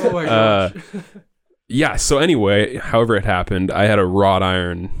steaming. Oh my gosh. Yeah. So anyway, however it happened, I had a wrought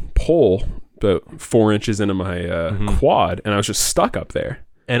iron pole about 4 inches into my quad, and I was just stuck up there.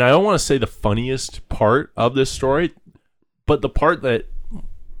 And I don't want to say the funniest part of this story, but the part that,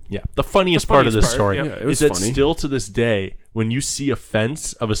 the funniest part of this funniest part, story yeah. It was is that funny. still to this day, when you see a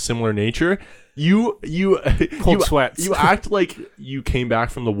fence of a similar nature, you Cold sweats. You act like you came back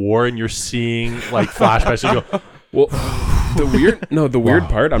from the war and you're seeing like flashbacks. And you go, Well, the weird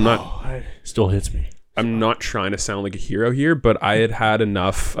part. still hits me. I'm not trying to sound like a hero here, but I had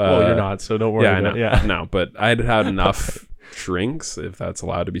enough. Well, you're not, so don't worry. Yeah, about no, it. Yeah. no, but I had enough drinks, if that's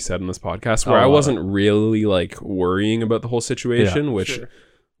allowed to be said in this podcast, where Oh, I wow. wasn't really like worrying about the whole situation, Yeah,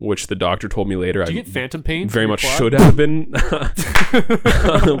 which the doctor told me later. Did you I get phantom pain? very from your much quad? should have been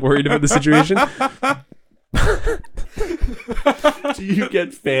worried about the situation. Do you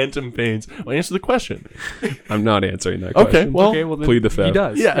get phantom pains? Well, answer the question. I'm not answering that Okay, question. well, Okay, well then plead the he fifth.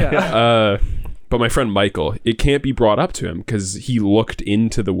 does. Yeah. But my friend Michael, it can't be brought up to him because he looked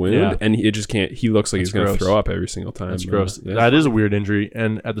into the wound Yeah. and it just can't. He looks like That's he's going to gross. throw up every single time. That's gross. Yeah. That is a weird injury,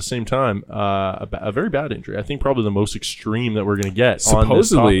 and at the same time, a very bad injury. I think probably the most extreme that we're going to get.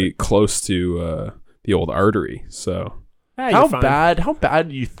 Supposedly close to the old artery. So Ah, on you're this fine. topic. How bad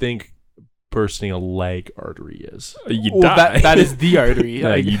do you think bursting a leg artery is? you Well, die. that is the artery. Yeah,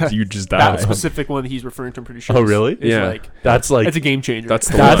 Like, you just die. that specific one that he's referring to, I'm pretty sure. Oh, is- really? is Yeah. Like, That's like it's a game changer. That's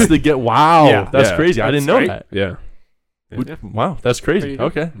the that's one. the get. Wow, Yeah. that's Yeah. crazy. I didn't know That's that. Yeah. Yeah. Wow, that's There crazy. you go.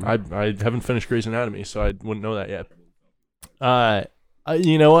 Okay, I haven't finished Grey's Anatomy, so I wouldn't know that yet.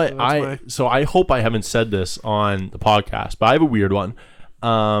 You know what? That's I hope I haven't said this on the podcast, but I have a weird one.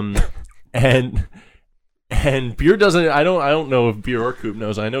 And Beer doesn't. I don't know if Beer or Coop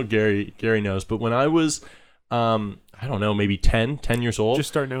knows. I know Gary knows. But when I was, I don't know, maybe 10 years old, just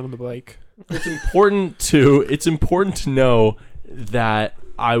starting out on the bike. it's important to know that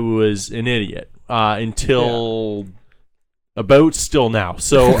I was an idiot until about still now.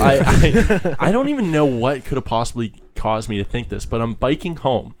 So I don't even know what could have possibly caused me to think this, but I'm biking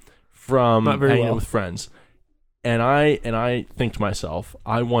home from Not very hanging out well. with friends, and I think to myself,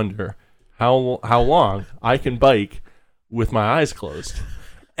 I wonder how long I can bike with my eyes closed.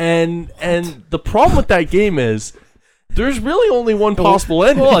 And the problem with that game is there's really only one possible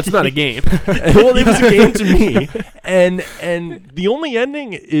ending. Well, it's not a game. Well, it was a game to me, and the only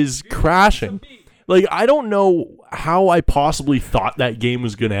ending is crashing. Like, I don't know how I possibly thought that game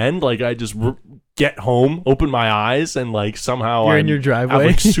was gonna end. Like, I just get home, open my eyes, and like somehow You're I'm, in your I have driveway.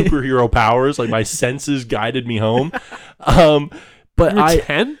 like superhero powers. Like my senses guided me home. But You're I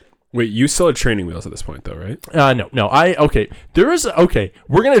 10? Wait, you still had training wheels at this point, though, right? no. There is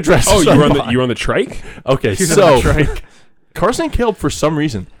we're gonna address. Oh, this you were on pod. the trike. Okay, You're so on the trike. Carson and Caleb, for some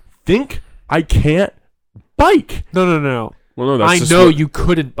reason, think I can't bike. No. Well, no, that's I just know what- you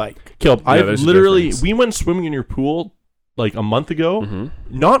couldn't bike. Caleb, Yeah, I've there's a literally, difference. we went swimming in your pool like a month ago. Mm-hmm.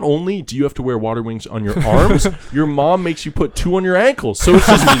 Not only do you have to wear water wings on your arms, your mom makes you put 2 on your ankles. So it's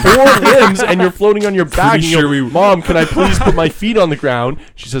just 4 limbs and you're floating on your back. And you sure go, Mom, can I please put my feet on the ground?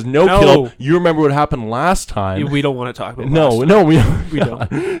 She says, no, No. Caleb, you remember what happened last time. We don't want to talk about We We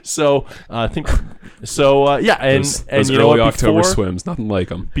don't. So I think so. Yeah, and Those and you know early what? October Before, swims, nothing like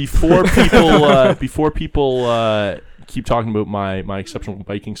them. before people keep talking about my exceptional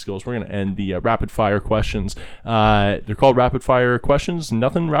biking skills, we're going to end the rapid fire questions. They're called rapid fire questions.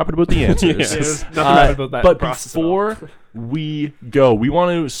 Nothing rapid about the answers. There's nothing rapid about that But process at all. before we go, we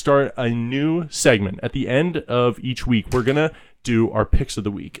want to start a new segment. At the end of each week, we're going to do our picks of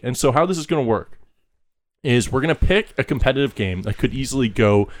the week. And so how this is going to work is we're going to pick a competitive game that could easily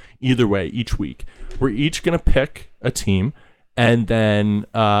go either way each week. We're each going to pick a team, and then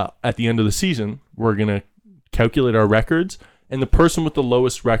at the end of the season, we're going to calculate our records, and the person with the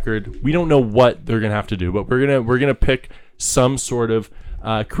lowest record, we don't know what they're going to have to do, but we're going to pick some sort of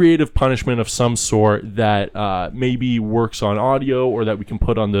creative punishment of some sort that maybe works on audio or that we can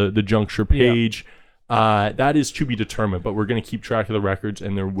put on the Juncture page. That is to be determined, but we're going to keep track of the records,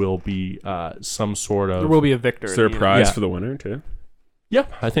 and there will be some sort of... There will be a victor. Is there a prize Yeah. for the winner too? Yeah,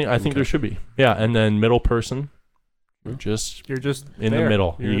 I think there should be. Yeah, and then middle person, You're just in there. the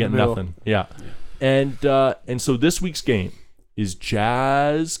middle. You're You in get the middle. nothing. Yeah. And so this week's game is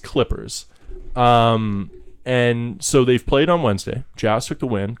Jazz Clippers. And so they've played on Wednesday. Jazz took the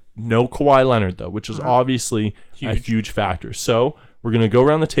win. No Kawhi Leonard though, which is obviously a huge factor. So we're gonna go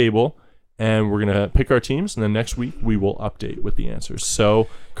around the table and we're gonna pick our teams, and then next week we will update with the answers. So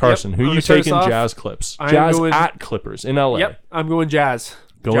Carson, Yep, who I'm you gonna start us taking? off. Jazz Clips. I'm Jazz going- at Clippers in LA. Yep, I'm going Jazz.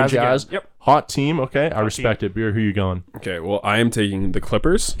 Going Jazz. Again. Yep. Hot team. Okay, I respect it. Beer, who you going? Okay, well, I am taking the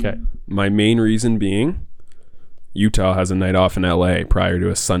Clippers. Okay. My main reason being Utah has a night off in LA prior to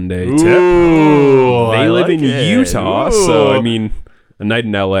a Sunday tip. Ooh, They I live like in it. Utah, so Ooh. I mean, a night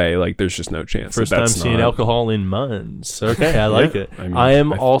in LA, like, there's just no chance. First that time that's seeing not- alcohol in months. Okay, I like it. I mean, I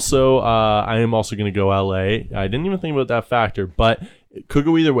am I th- also going to go LA. I didn't even think about that factor, but it could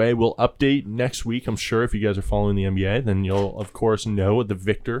go either way. We'll update next week. I'm sure if you guys are following the NBA, then you'll of course know the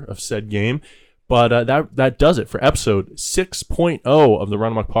victor of said game. But that does it for episode 6.0 of the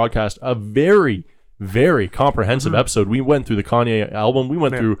Run Amok podcast. A very, very comprehensive episode. We went through the Kanye album. We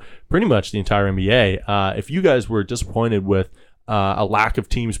went through pretty much the entire NBA. If you guys were disappointed with a lack of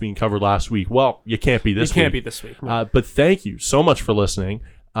teams being covered last week, well, you can't be this It can't week. be this week. But thank you so much for listening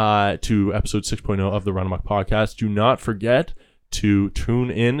to episode 6.0 of the Run Amok podcast. Do not forget to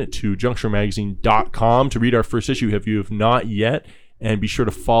tune in to juncturemagazine.com to read our first issue if you have not yet. And be sure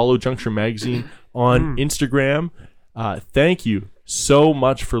to follow Juncture Magazine on Instagram. Thank you so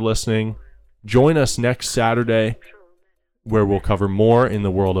much for listening. Join us next Saturday where we'll cover more in the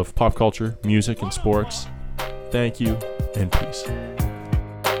world of pop culture, music, and sports. Thank you, and peace.